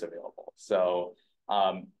water is available. So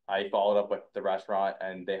I followed up with the restaurant,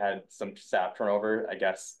 and they had some staff turnover, I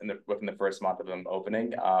guess, within the first month of them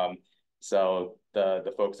opening. So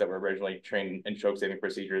the folks that were originally trained in choke saving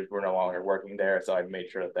procedures were no longer working there. So I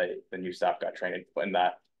made sure that the new staff got trained in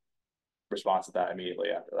that response to that immediately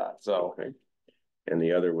after that. So, okay. And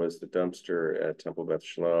the other was the dumpster at Temple Beth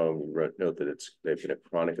Shalom. You note that they've been a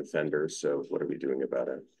chronic offender. So what are we doing about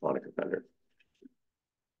a chronic offender?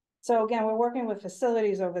 So again, we're working with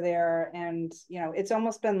facilities over there, and it's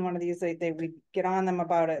almost been one of these, they would get on them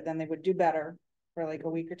about it, then they would do better for like a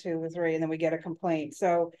week or 2 or 3, and then we get a complaint.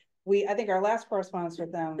 So I think our last correspondence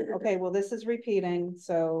with them, okay, well, this is repeating,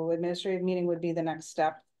 so administrative meeting would be the next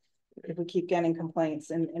step if we keep getting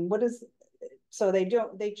complaints. And what is, so they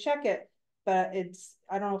check it, but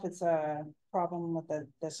I don't know if it's a problem with the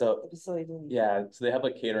facility. Yeah, so they have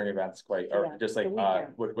catering events just like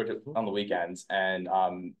on the weekends, and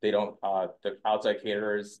they don't the outside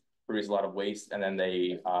caterers produce a lot of waste, and then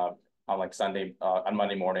they on Sunday on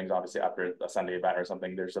Monday mornings, obviously after a Sunday event or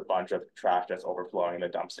something, there's a bunch of trash that's overflowing in the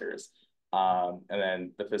dumpsters. And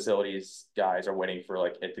then the facilities guys are waiting for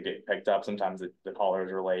it to get picked up. Sometimes the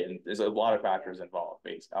haulers are late, and there's a lot of factors involved.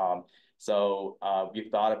 So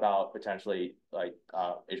we've thought about potentially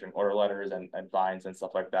issuing order letters and fines and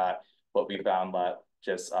stuff like that. But we found that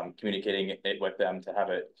just communicating it with them to have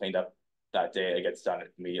it cleaned up that day, it gets done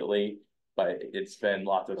immediately. But it's been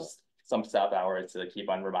lots of some staff hours to keep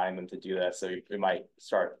on reminding them to do this. So we might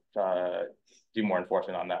start do more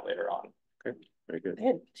enforcement on that later on. Okay, very good. I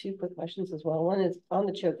had 2 quick questions as well. One is on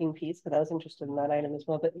the choking piece, but I was interested in that item as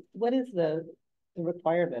well. But what is the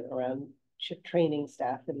requirement around training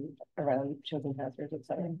staff and around choking hazards, et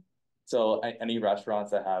cetera? So any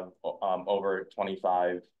restaurants that have over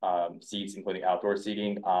 25 seats, including outdoor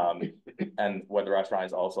seating, and what the restaurant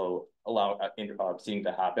is also allow seating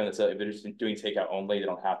to happen. So if they're just doing takeout only, they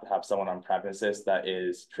don't have to have someone on premises that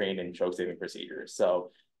is trained in choke saving procedures.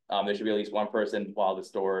 So there should be at least one person while the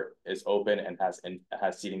store is open and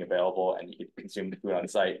has seating available, and you can consume the food on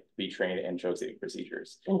site, be trained in choke saving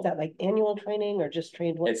procedures. And is that annual training or just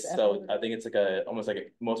trained once? I think it's almost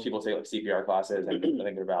most people take CPR classes, and I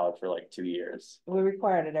think they're valid for 2 years. We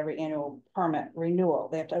require it at every annual permit renewal.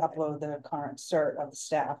 They have to upload the current cert of the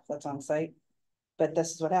staff that's on site. But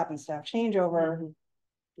this is what happens, staff changeover,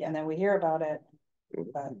 and then we hear about it,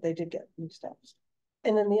 but they did get new staff.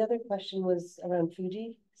 And then the other question was around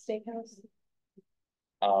Fuji Steakhouse.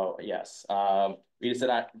 Oh, yes. We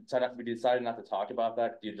decided not to talk about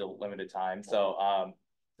that due to limited time. So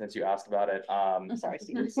since you asked about it, sorry,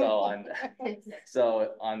 so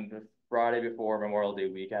on the Friday before Memorial Day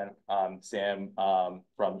weekend, Sam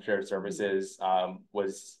from Shared Services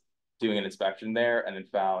was doing an inspection there, and then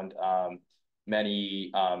found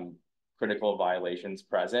many critical violations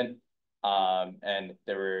present, and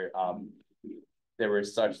there were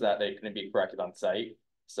such that they couldn't be corrected on site.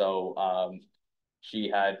 So she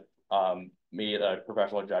had made a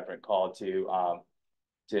professional judgment call to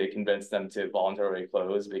convince them to voluntarily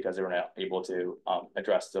close because they were not able to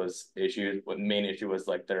address those issues. But the main issue was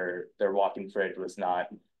their walk-in fridge was not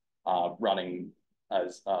running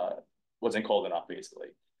as wasn't cold enough, basically.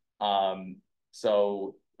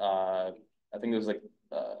 So I think it was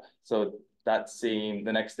so that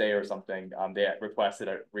the next day or something, they requested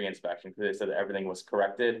a re-inspection because they said that everything was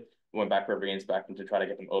corrected. We went back for a re-inspection to try to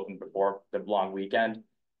get them open before the long weekend.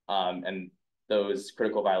 And those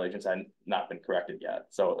critical violations had not been corrected yet,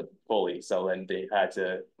 so fully. So then they had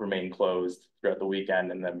to remain closed throughout the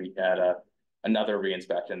weekend. And then we had another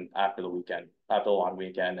re-inspection after the long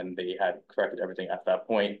weekend, and they had corrected everything at that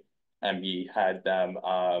point. And we had them,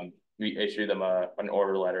 we issued them an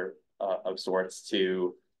order letter of sorts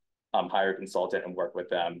to hire a consultant and work with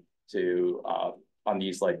them to on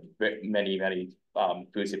these many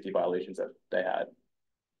food safety violations that they had.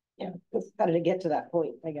 Yeah, how did it get to that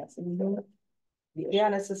point, I guess? Yeah,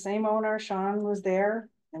 and it's the same owner. Sean was there.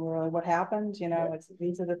 And we're like, what happened? You know,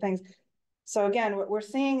 these are the things. So again, we're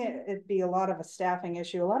seeing it be a lot of a staffing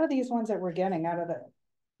issue. A lot of these ones that we're getting out of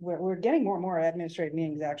we're getting more and more administrative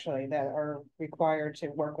meetings actually that are required to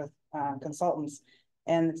work with consultants.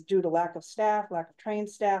 And it's due to lack of staff, lack of trained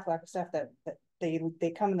staff, lack of staff that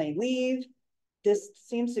they come and they leave. This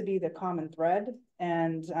seems to be the common thread.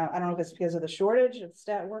 And I don't know if it's because of the shortage of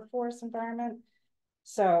staff workforce environment.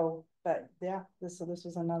 So, but yeah, this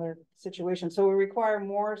was another situation. So we require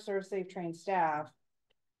more ServSafe trained staff.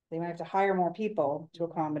 They might have to hire more people to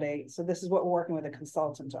accommodate. So this is what we're working with a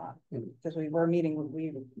consultant on, because we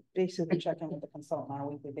basically check in with the consultant on a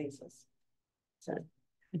weekly basis. So,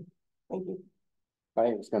 thank you.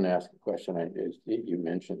 I was going to ask a question. You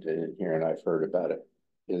mentioned it in here, and I've heard about it.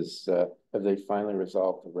 Have they finally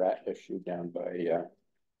resolved the rat issue down by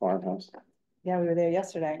Farmhouse? Yeah, we were there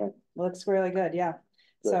yesterday. It looks really good. Yeah.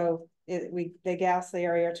 Good. So they gassed the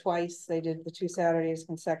area twice. They did the 2 Saturdays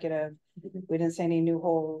consecutive. We didn't see any new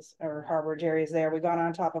holes or harborage areas there. We got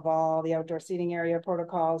on top of all the outdoor seating area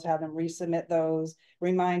protocols, had them resubmit those,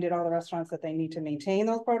 reminded all the restaurants that they need to maintain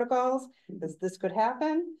those protocols because this could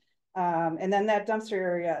happen. And then that dumpster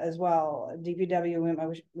area as well,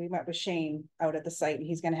 DPW, we met with Shane out at the site, and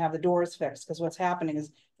he's going to have the doors fixed because what's happening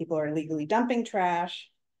is people are illegally dumping trash,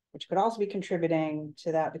 which could also be contributing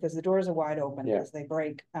to that because the doors are wide open because they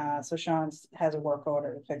break. So Sean has a work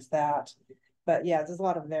order to fix that. But yeah, there's a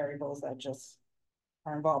lot of variables that just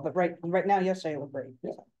are involved. But right now, yesterday it looked great.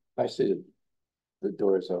 Yeah, I see the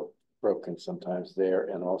doors are broken sometimes there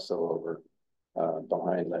and also over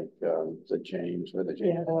behind like the James where the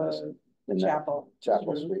James the Chapel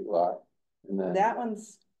Street lot. And then that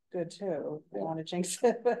one's good too. I don't want to jinx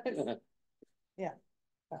it, but yeah.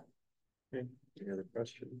 Okay. Any other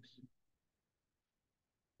questions?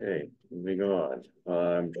 Okay, moving on.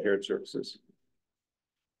 Shared services.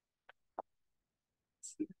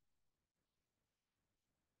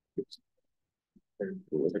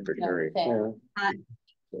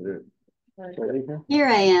 Here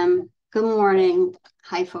I am. Good morning.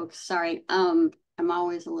 Hi, folks. Sorry. I'm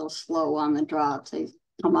always a little slow on the draw to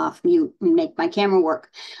come off mute and make my camera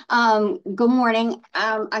work. Good morning.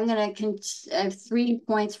 I have 3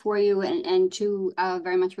 points for you and 2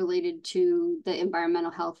 very much related to the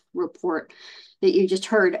environmental health report that you just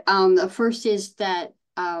heard. The first is that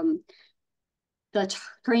the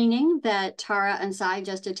training that Tara and Sai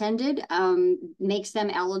just attended makes them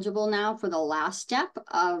eligible now for the last step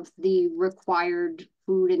of the required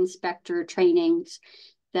food inspector trainings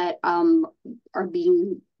that are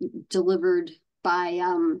being delivered by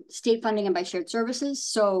state funding and by shared services.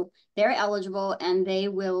 So they're eligible and they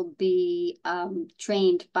will be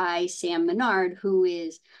trained by Sam Menard, who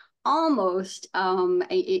is almost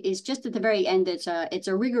is just at the very end. It's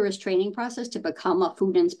a rigorous training process to become a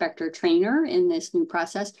food inspector trainer in this new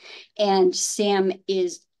process, and Sam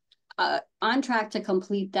is on track to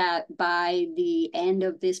complete that by the end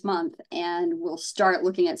of this month, and we'll start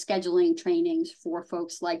looking at scheduling trainings for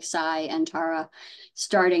folks like Sai and Tara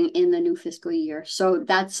starting in the new fiscal year. So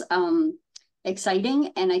that's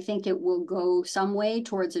exciting, and I think it will go some way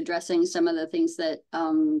towards addressing some of the things that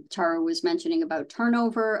Tara was mentioning about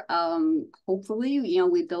turnover. Hopefully,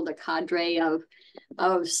 we build a cadre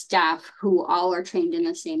of staff who all are trained in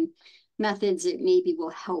the same methods. It maybe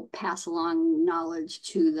will help pass along knowledge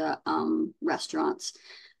to the restaurants.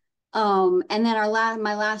 And then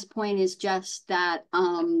my last point is just that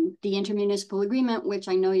the intermunicipal agreement, which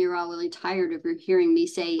I know you're all really tired of hearing me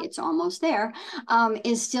say it's almost there,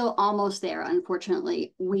 is still almost there.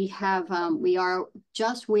 Unfortunately, we are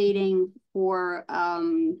just waiting for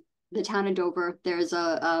the town of Dover. There's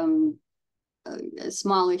a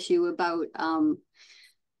small issue about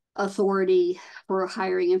authority for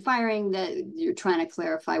hiring and firing that you're trying to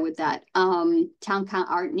clarify with that. Our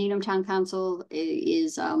Needham Town Council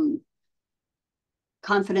is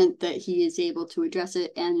confident that he is able to address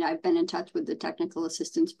it, and I've been in touch with the technical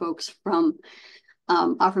assistance folks from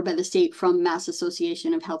offered by the state from Mass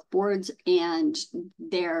Association of Health Boards, and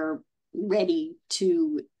they're ready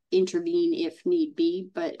to intervene if need be.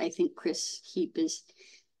 But I think Chris Heap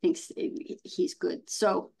thinks he's good.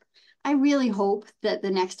 So I really hope that the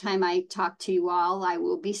next time I talk to you all, I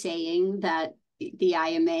will be saying that the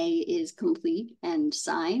IMA is complete and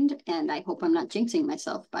signed, and I hope I'm not jinxing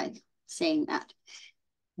myself by saying that.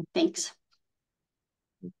 Thanks.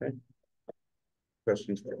 Okay.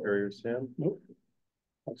 Questions for Harry or Sam? Nope.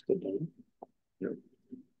 That's good. Nope.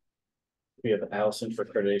 We have Allison for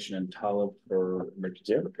accreditation and Talib for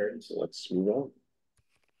emergency preparedness. So let's move on.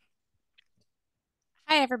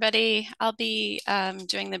 Hi, everybody. I'll be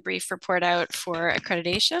doing the brief report out for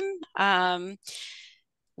accreditation.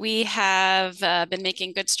 We have been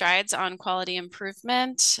making good strides on quality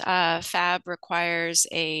improvement. FAB requires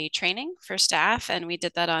a training for staff, and we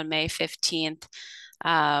did that on May 15th,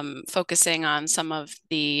 focusing on some of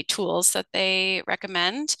the tools that they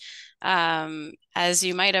recommend. As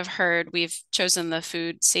you might have heard, we've chosen the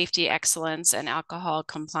food safety excellence and alcohol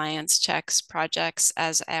compliance checks projects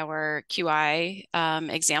as our QI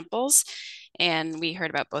examples. And we heard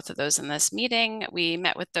about both of those in this meeting. We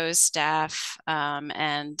met with those staff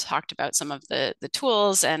and talked about some of the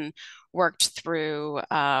tools and worked through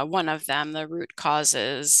one of them, the root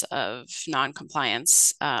causes of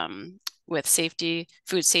non-compliance with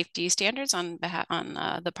food safety standards on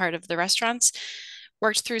the part of the restaurants.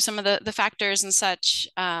 Worked through some of the factors and such,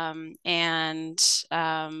 and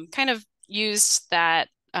kind of used that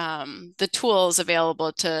the tools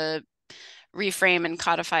available to reframe and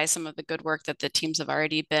codify some of the good work that the teams have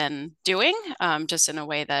already been doing, just in a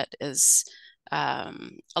way that is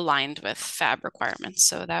aligned with FAB requirements.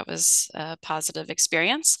 So that was a positive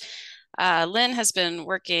experience. Lynn has been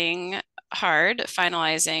working hard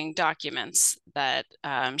finalizing documents that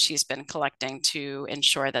she's been collecting to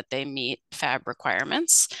ensure that they meet FAB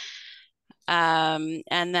requirements. And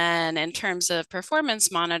then in terms of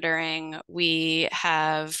performance monitoring, we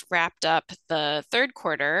have wrapped up the third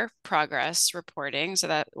quarter progress reporting. So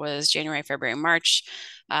that was January, February, March.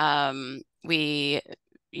 We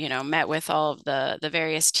met with all of the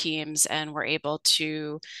various teams and were able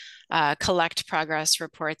to collect progress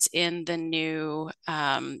reports in the new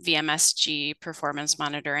VMSG performance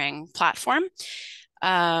monitoring platform.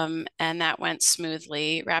 And that went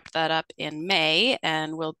smoothly, wrapped that up in May,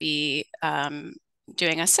 and we'll be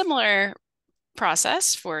doing a similar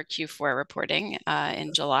process for Q4 reporting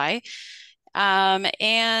in July.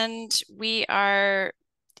 And we are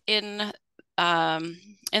in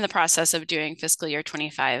the process of doing fiscal year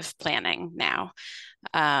 25 planning now.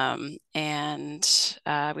 And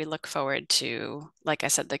we look forward to, like I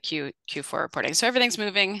said, the Q4 reporting. So everything's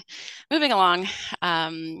moving along,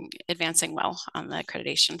 advancing well on the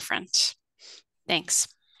accreditation front. Thanks.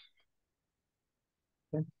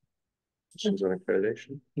 Questions on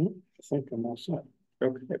accreditation? I think I'm all set.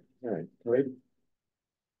 Okay, all right, great.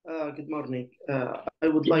 Good morning. I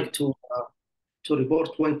would like to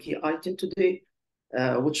report one key item today,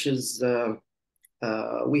 which is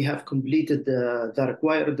we have completed the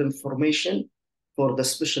required information for the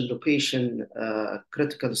special location,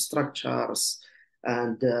 critical structures,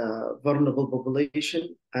 and vulnerable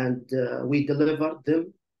population, and we delivered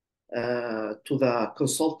them to the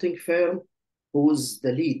consulting firm who is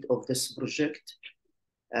the lead of this project,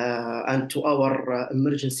 and to our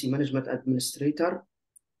emergency management administrator.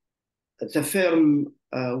 The firm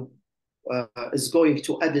is going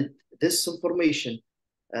to edit this information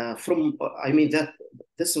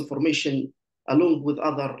this information along with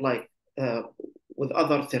other with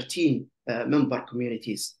other 13 member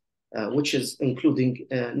communities, which is including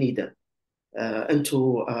NEDA,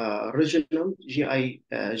 into regional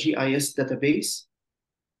GIS database.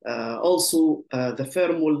 Also, the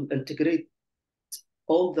firm will integrate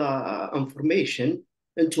all the information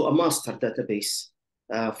into a master database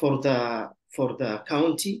for the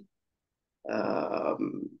county,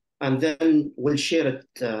 and then we'll share it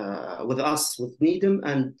with us, with NEDM,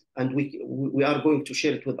 and we are going to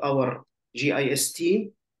share it with our GIS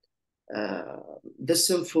team. This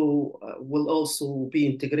info will also be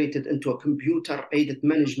integrated into a computer-aided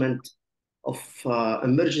management of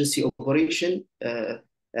emergency operation,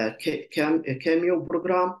 CAMEO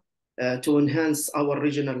program, to enhance our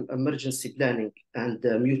regional emergency planning and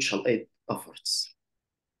mutual aid efforts.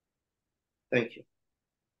 Thank you.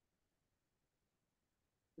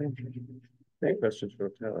 Any questions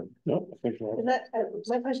for Helen? No, I think so.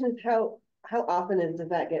 My question is how often does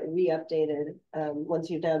that get re-updated once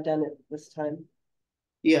you've now done it this time?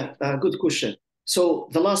 Yeah, good question. So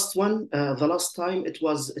the last time it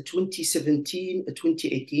was 2017,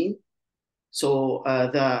 2018. So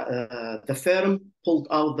the firm pulled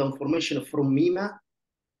out the information from MEMA,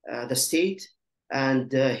 the state,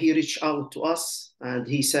 and he reached out to us and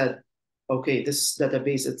he said, okay, this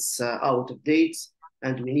database, it's out of date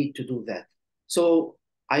and we need to do that. So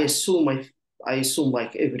I assume like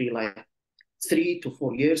every 3 to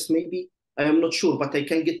 4 years, maybe. I am not sure, but I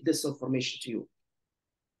can get this information to you.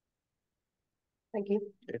 Thank you.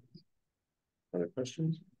 Okay. Other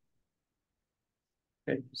questions?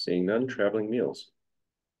 Okay, seeing none, traveling meals.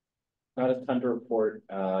 Not a ton to report.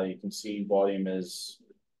 You can see volume is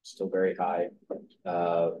still very high.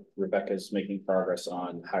 Rebecca's making progress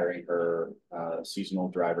on hiring her seasonal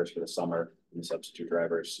drivers for the summer and the substitute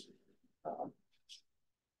drivers.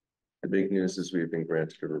 The big news is we've been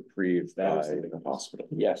granted a reprieve by the hospital.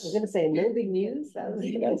 I Yes. was gonna say, no big news. That was.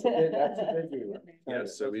 That's a big one. Yeah,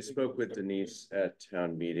 so we spoke with Denise at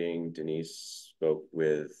town meeting. Denise spoke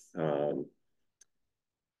with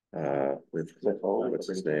what's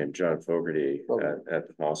his name, John Fogarty at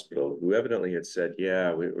the hospital, who evidently had said,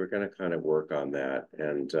 yeah, we're gonna kind of work on that.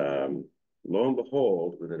 And lo and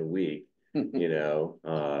behold, within a week, you know,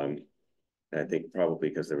 I think probably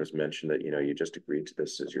because there was mention that, you know, you just agreed to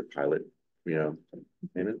this as your pilot, you know,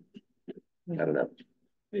 payment. I don't know.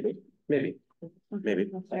 Maybe. Very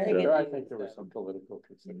good. I think there was some political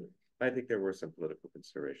consideration. I think there were some political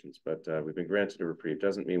considerations, but we've been granted a reprieve.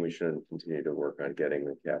 Doesn't mean we shouldn't continue to work on getting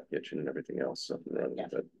the cap kitchen and everything else up and running.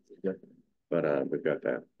 But we've got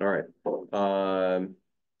that. All right.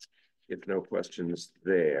 If no questions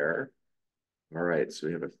there. All right, so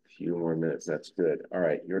we have a few more minutes. That's good. All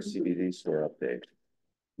right, your CBD store update.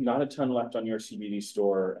 Not a ton left on your CBD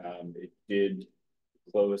store. It did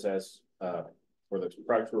close as or the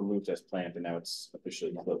products were moved as planned, and now it's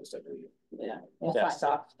officially closed, I believe. Yeah, I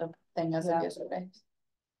saw the thing as of yesterday.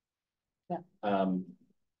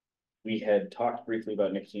 We had talked briefly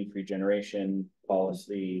about nicotine-free generation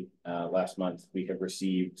policy last month. We have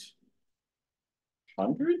received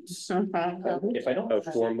hundreds. If I don't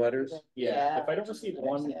form letters, if I don't receive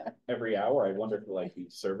one every hour, I wonder if like the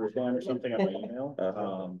server's down or something on my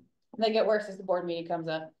email. They get worse as the board meeting comes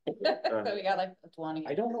up. So we got like 20.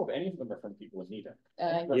 I don't know if any of them are from people in Nita.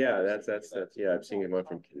 Yeah, that's yeah. I've seen one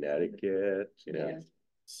from Connecticut. You know,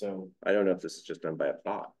 so I don't know if this is just done by a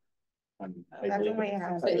bot. The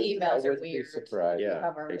emails are weird. Surprised. Yeah,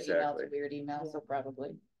 Cover exactly. emails, weird emails, so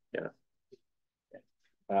probably. Yeah.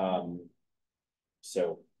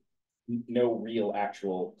 So no real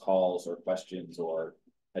actual calls or questions or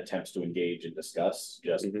attempts to engage and discuss,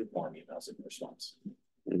 just form emails in response.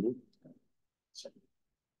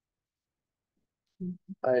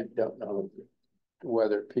 I don't know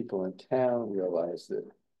whether people in town realize that,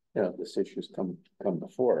 you know, this issue's come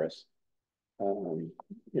before us. You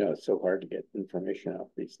know, it's so hard to get information out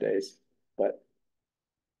these days, but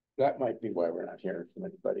that might be why we're not hearing from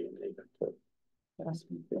anybody in Neighborhood. They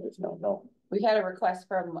just don't know. We had a request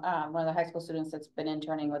from one of the high school students that's been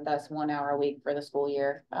interning with us 1 hour a week for the school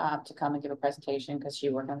year to come and give a presentation because she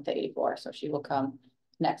worked on the 84. So she will come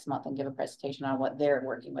next month and give a presentation on what they're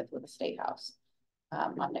working with the State House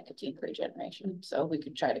on nicotine-free generation. So we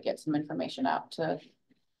could try to get some information out to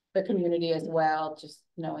the community as well, just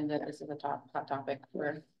knowing that this is a hot topic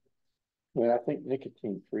for. Well, I think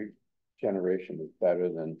nicotine-free generation is better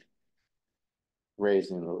than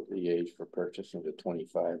raising the age for purchasing to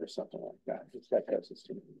 25 or something like that. That has its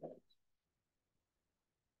too many things.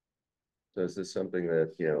 So is this something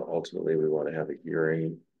that, you know, ultimately we want to have a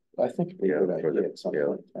hearing? I think it'd be a good idea at some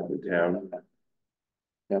point. The town.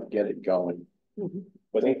 Get it going. Well,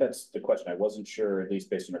 I think that's the question. I wasn't sure, at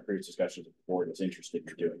least based on our previous discussions, if the board was interested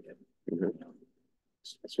in doing it.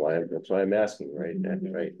 That's why I'm asking right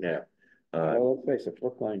now. Well, let's face it,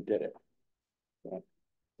 Brookline did it.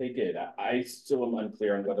 They did. I still am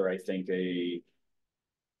unclear on whether I think it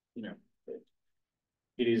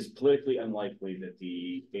is politically unlikely that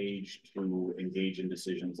the age to engage in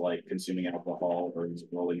decisions like consuming alcohol or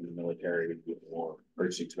enrolling in the military or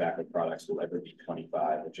purchasing tobacco products will ever be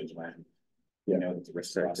 25, which is when you know that the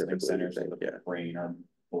risk processing centers of the brain are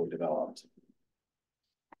fully developed.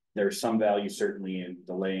 There's some value certainly in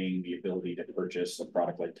delaying the ability to purchase a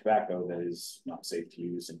product like tobacco that is not safe to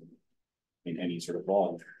use in any sort of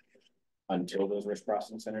volume until those risk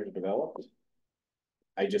processing centers are developed.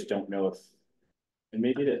 I just don't know if, and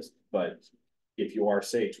maybe it is, but if you are,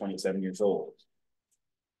 say, 27 years old,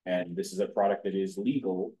 and this is a product that is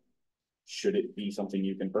legal, should it be something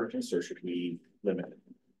you can purchase or should we limit it?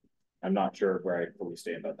 I'm not sure where I fully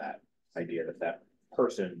stand on that idea that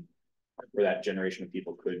person or that generation of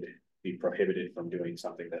people could be prohibited from doing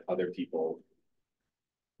something that other people,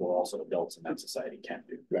 well, also adults in that society, can't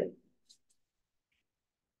do. Right.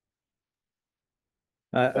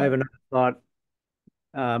 I have another thought,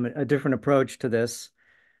 a different approach to this.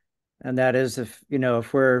 And that is if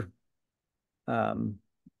we're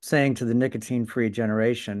saying to the nicotine-free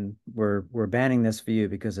generation, we're banning this for you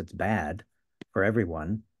because it's bad for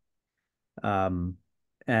everyone. And,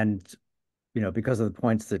 because of the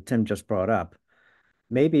points that Tim just brought up,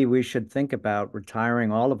 maybe we should think about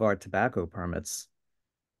retiring all of our tobacco permits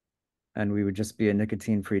and we would just be a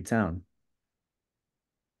nicotine-free town.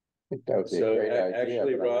 That would be a great idea,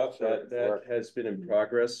 actually, Rob, that has been in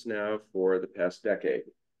progress now for the past decade.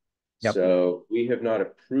 Yep. So we have not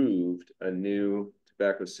approved a new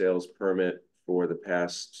tobacco sales permit for the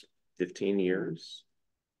past 15 years.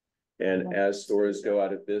 And as stores go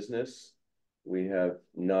out of business, we have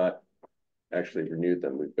not actually renewed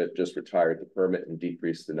them. We've just retired the permit and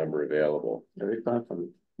decreased the number available. They've gone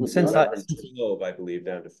from Since from 12, I believe,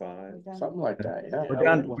 down to 5. something like that, yeah.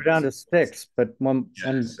 we're down to 6, but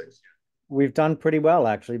and 6. we've done pretty well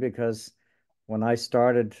actually, because when I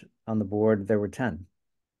started on the board, there were 10.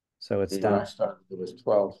 So it's When down. I started, it was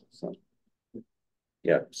 12, so.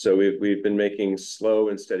 Yeah, so we've been making slow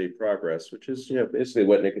and steady progress, which is, basically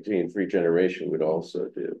what nicotine-free generation would also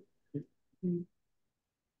do.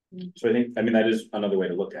 So I think, that is another way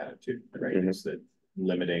to look at it too, right? Mhm. Is that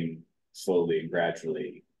limiting slowly and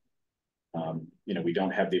gradually. We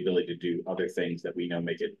don't have the ability to do other things that we know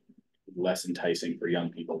make it less enticing for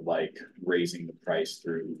young people, like raising the price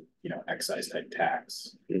through, excise type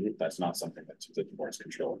tax. Mhm. That's not something that's within the board's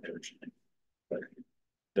control, unfortunately. But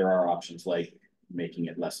there are options like making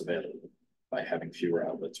it less available by having fewer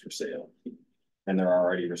outlets for sale. And there are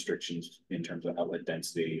already restrictions in terms of outlet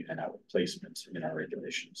density and outlet placement in our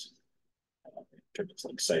regulations. In terms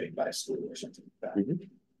of like citing by a school or something like that.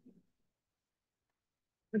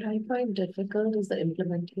 What I find difficult is the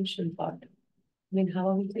implementation part. I mean, how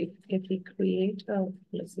are we, if we create a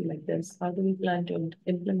policy like this, how do we plan to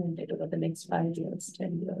implement it over the next 5 years,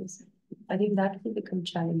 10 years? I think that will become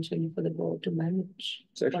challenging for the board to manage.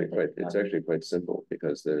 It's actually quite simple,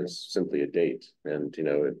 because there's simply a date, and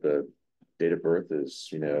if the date of birth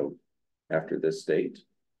is after this date,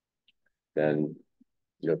 then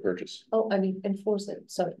no purchase. Oh, I mean, enforce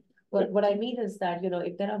it, sorry. What I mean is that,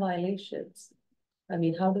 if there are violations, I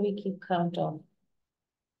mean, how do we keep count on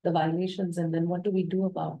the violations, and then what do we do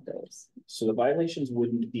about those? So the violations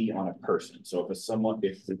wouldn't be on a person. So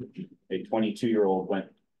if a 22-year-old went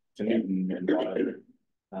to Newton and bought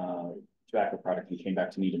a tobacco product and came back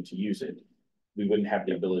to Needham to use it, we wouldn't have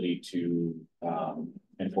the ability to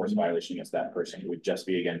enforce a violation against that person. It would just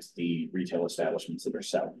be against the retail establishments that are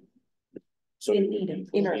selling. So In Needham.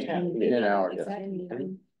 In our town. In our,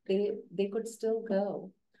 Exactly. They could still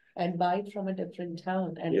go and buy it from a different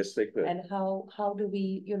town, and Yes, they could. and how do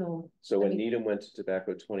we, So when I mean- Needham went to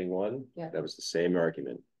Tobacco 21, Yeah. that was the same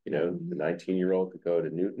argument. The 19-year-old could go to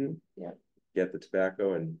Newton, Yeah. get the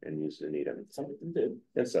tobacco and use it in Needham. Some of them did.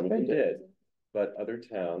 And some of them did, but other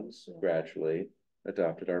towns gradually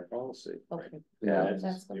adopted our policy. Okay. Yeah.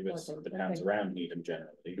 That's It was important. the towns Okay. around Needham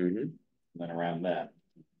generally, Mhm. and then around that.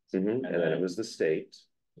 And then it was the state.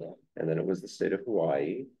 Yeah. And then it was the state of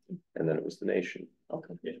Hawaii, and then it was the nation.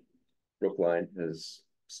 Okay. Yeah. Brookline has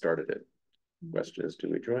started it. Question is, do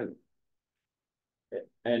we join them?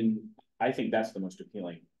 And I think that's the most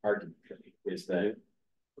appealing argument, really, is that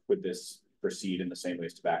would this proceed in the same way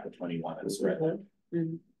as Tobacco 21 and Spread?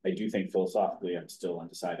 I do think philosophically, I'm still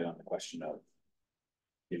undecided on the question of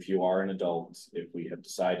if you are an adult, if we have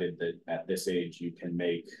decided that at this age you can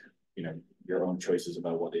make, your own choices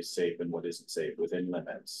about what is safe and what isn't safe within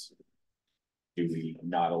limits, do we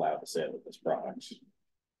not allow the sale of this product?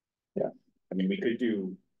 Yeah. I mean, we could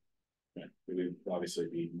do, it would obviously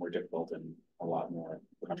be more difficult and a lot more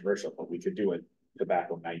controversial, but we could do a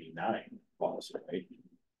Tobacco 99 policy, right?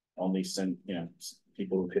 Only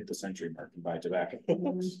people who hit the century mark can buy tobacco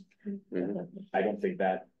products. I don't think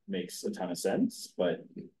that makes a ton of sense, but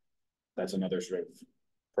that's another sort of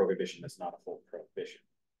prohibition that's not a full prohibition.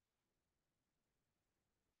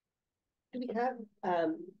 Do we have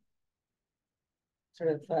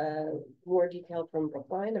sort of more detail from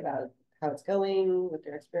Brookline about how it's going, what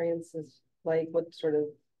their experience is like, what sort of,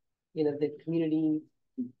 the community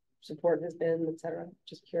support has been, et cetera?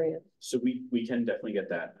 Just curious. So we can definitely get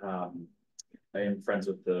that. I am friends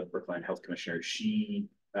with the Brookline Health Commissioner.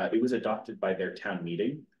 It was adopted by their town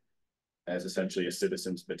meeting as essentially a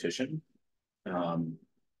citizen's petition.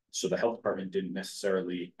 So the health department didn't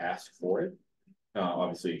necessarily ask for it.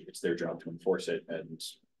 Obviously, it's their job to enforce it, and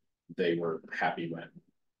they were happy when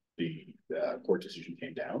the court decision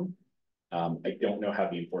came down. I don't know how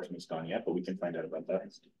the enforcement's gone yet, but we can find out about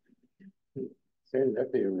that.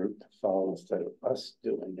 That'd be a route to follow instead of us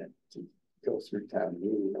doing it, to go through town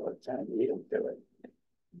meeting or town meeting do it.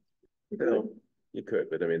 You could,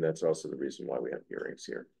 but I mean, that's also the reason why we have hearings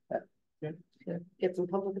here. Yeah. Get some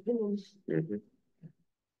public opinion.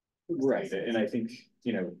 Right, and I think,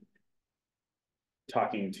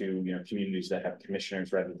 talking to, communities that have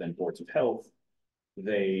commissioners rather than boards of health,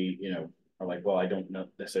 they, are like, well, I don't know,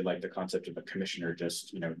 necessarily like the concept of a commissioner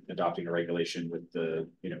just, adopting a regulation with the,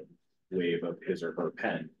 wave of his or her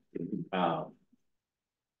pen. But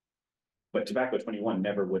Tobacco 21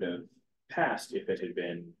 never would have passed if it had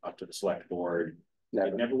been up to the select board.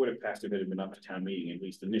 It never would have passed if it had been up to town meeting, at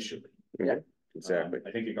least initially. Yeah, exactly.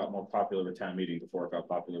 I think it got more popular with town meeting before it got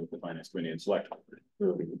popular with the finance committee and select board.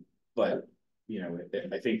 But, you know,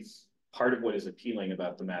 I think part of what is appealing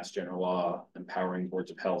about the Mass General Law empowering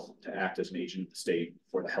boards of health to act as an agent of the state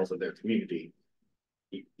for the health of their community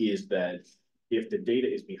is that if the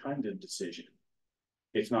data is behind a decision,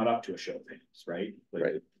 it's not up to a show of hands, right? Like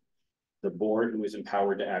right. The board who is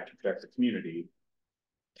empowered to act to protect the community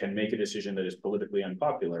can make a decision that is politically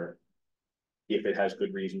unpopular if it has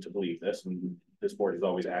good reason to believe this. And this board has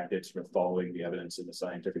always acted sort of following the evidence in the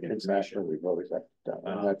scientific information. We've always acted.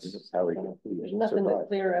 That's how we can. There's nothing but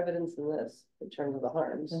clear evidence in this in terms of the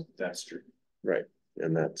harms. That's true. Right.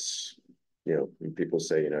 And that's, you know, when people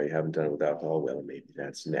say, you know, you haven't done it with alcohol, well, maybe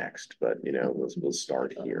that's next, but you know, we'll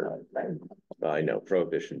start here. I know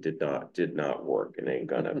prohibition did not work and ain't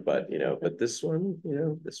gonna, but you know, but this one, you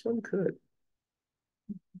know, this one could.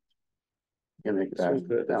 You make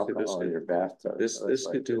alcohol in your bathtub. This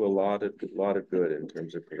could do a lot of good in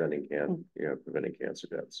terms of preventing cancer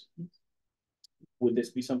deaths. Would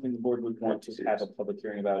this be something the board would want to have a public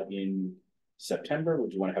hearing about in September?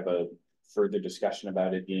 Would you want to have a further discussion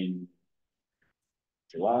about it in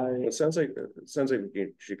July? It sounds like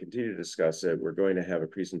we should continue to discuss it. We're going to have a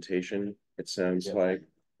presentation, it sounds like.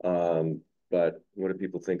 But what do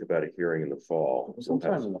people think about a hearing in the fall?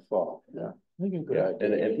 Sometime in the fall, yeah. I think good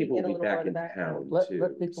idea. And people will be back in town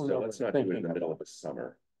too. So let's not do it in the middle of the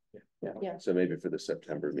summer. Yeah. So maybe for the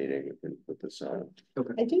September meeting, we can put this on.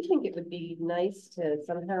 Okay. I do think it would be nice to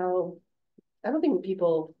somehow, I don't think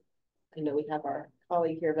people, I know we have our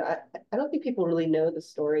colleague here, but I don't think people really know the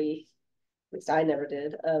story, at least I never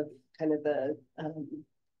did, of kind of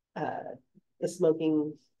the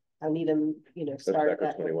smoking, how Needham, you know, started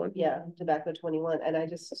Tobacco that. 21. Yeah, Tobacco 21. And I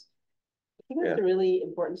think it's a really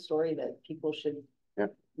important story that people should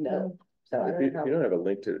know. So I If you don't have a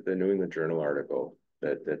link to the New England Journal article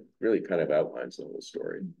that really kind of outlines the whole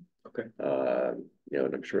story. Okay. You know,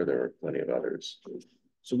 and I'm sure there are plenty of others.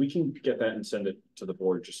 So we can get that and send it to the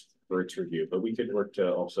board just for its review, but we could work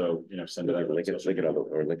to also, you know, send it out. Link it on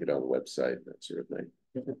the website, that sort of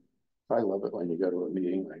thing. I love it when you go to a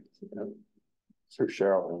meeting like, you know, Sir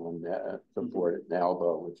Cheryl and the board at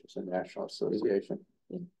NALBO, which is a national association.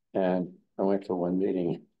 And I went to one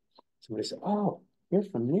meeting. Somebody said, "Oh, you're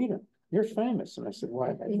from Needham. You're famous." And I said, "Why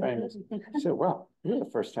am I famous?" He said, "Well, you're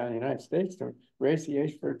the first town in the United States to raise the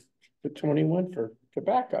age for 21 for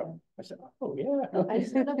tobacco." I said, "Oh, yeah." I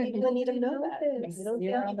just don't know people in Needham know that. They don't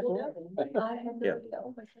think people know. I have no Yeah. idea.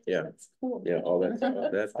 Oh my gosh, Yeah. that's cool. Yeah, all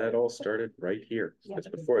that all started right here.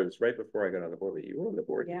 It was right before I got on the board, but you were on the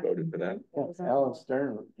board, you voted for that. Alan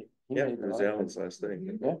Stern. Yeah, it was Alan's last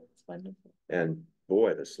thing. Yeah. It's wonderful. And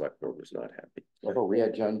boy, the select board was not happy. Well, we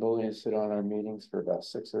had John Bullion sit on our meetings for about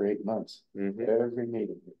 6 or 8 months. Every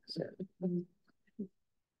meeting.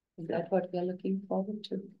 That's what we're looking forward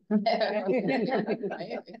to.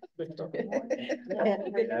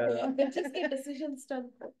 Just get decisions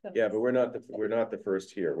done. Yeah, but we're not the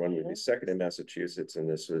first here. One would be second in Massachusetts, and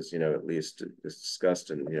this was, you know, at least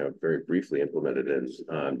discussed and, you know, very briefly implemented in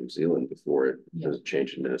New Zealand before it was a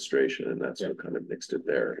change in administration, and that's what kind of mixed it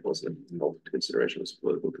there. It wasn't a health consideration, it was a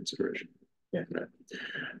political consideration. Yeah. Right.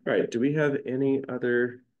 All right. Do we have any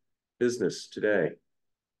other business today?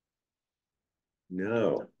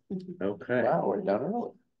 No. Okay. Wow, we're done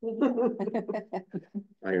early.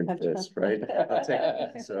 Iron fist, right?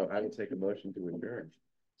 I will take a motion to adjourn.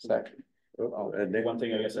 Second. Nick? One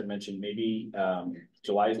thing I guess I'd mention, maybe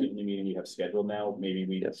July is the only meeting we have scheduled now. Maybe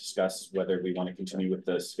we discuss whether we want to continue with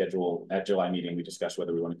the schedule at July meeting. We discuss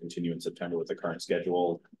whether we want to continue in September with the current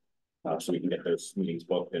schedule. So we can get those meetings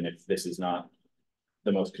booked. And if this is not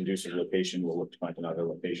the most conducive location, we'll look to find another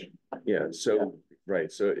location. Yeah, so,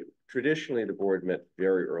 right, so traditionally the board met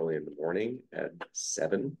very early in the morning at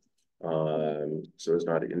 7. So as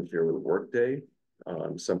not to interfere with the workday.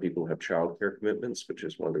 Some people have childcare commitments, which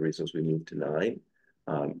is one of the reasons we moved to 9.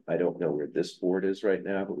 I don't know where this board is right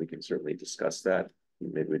now, but we can certainly discuss that.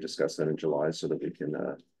 Maybe we discuss that in July so that we can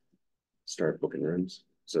start booking rooms.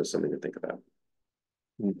 So something to think about.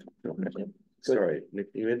 Okay. Sorry, Nick,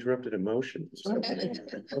 you interrupted a motion. Okay,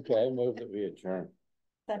 I move that we adjourn.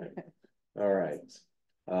 All right.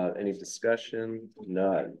 Any discussion?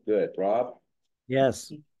 None. Good. Rob?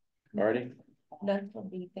 Yes. Marty? None for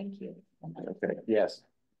me, thank you. Okay. Yes.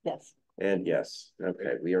 Yes. And yes.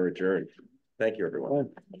 Okay, we are adjourned. Thank you,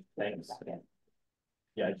 everyone. Thanks.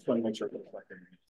 Yeah, I just want to make sure.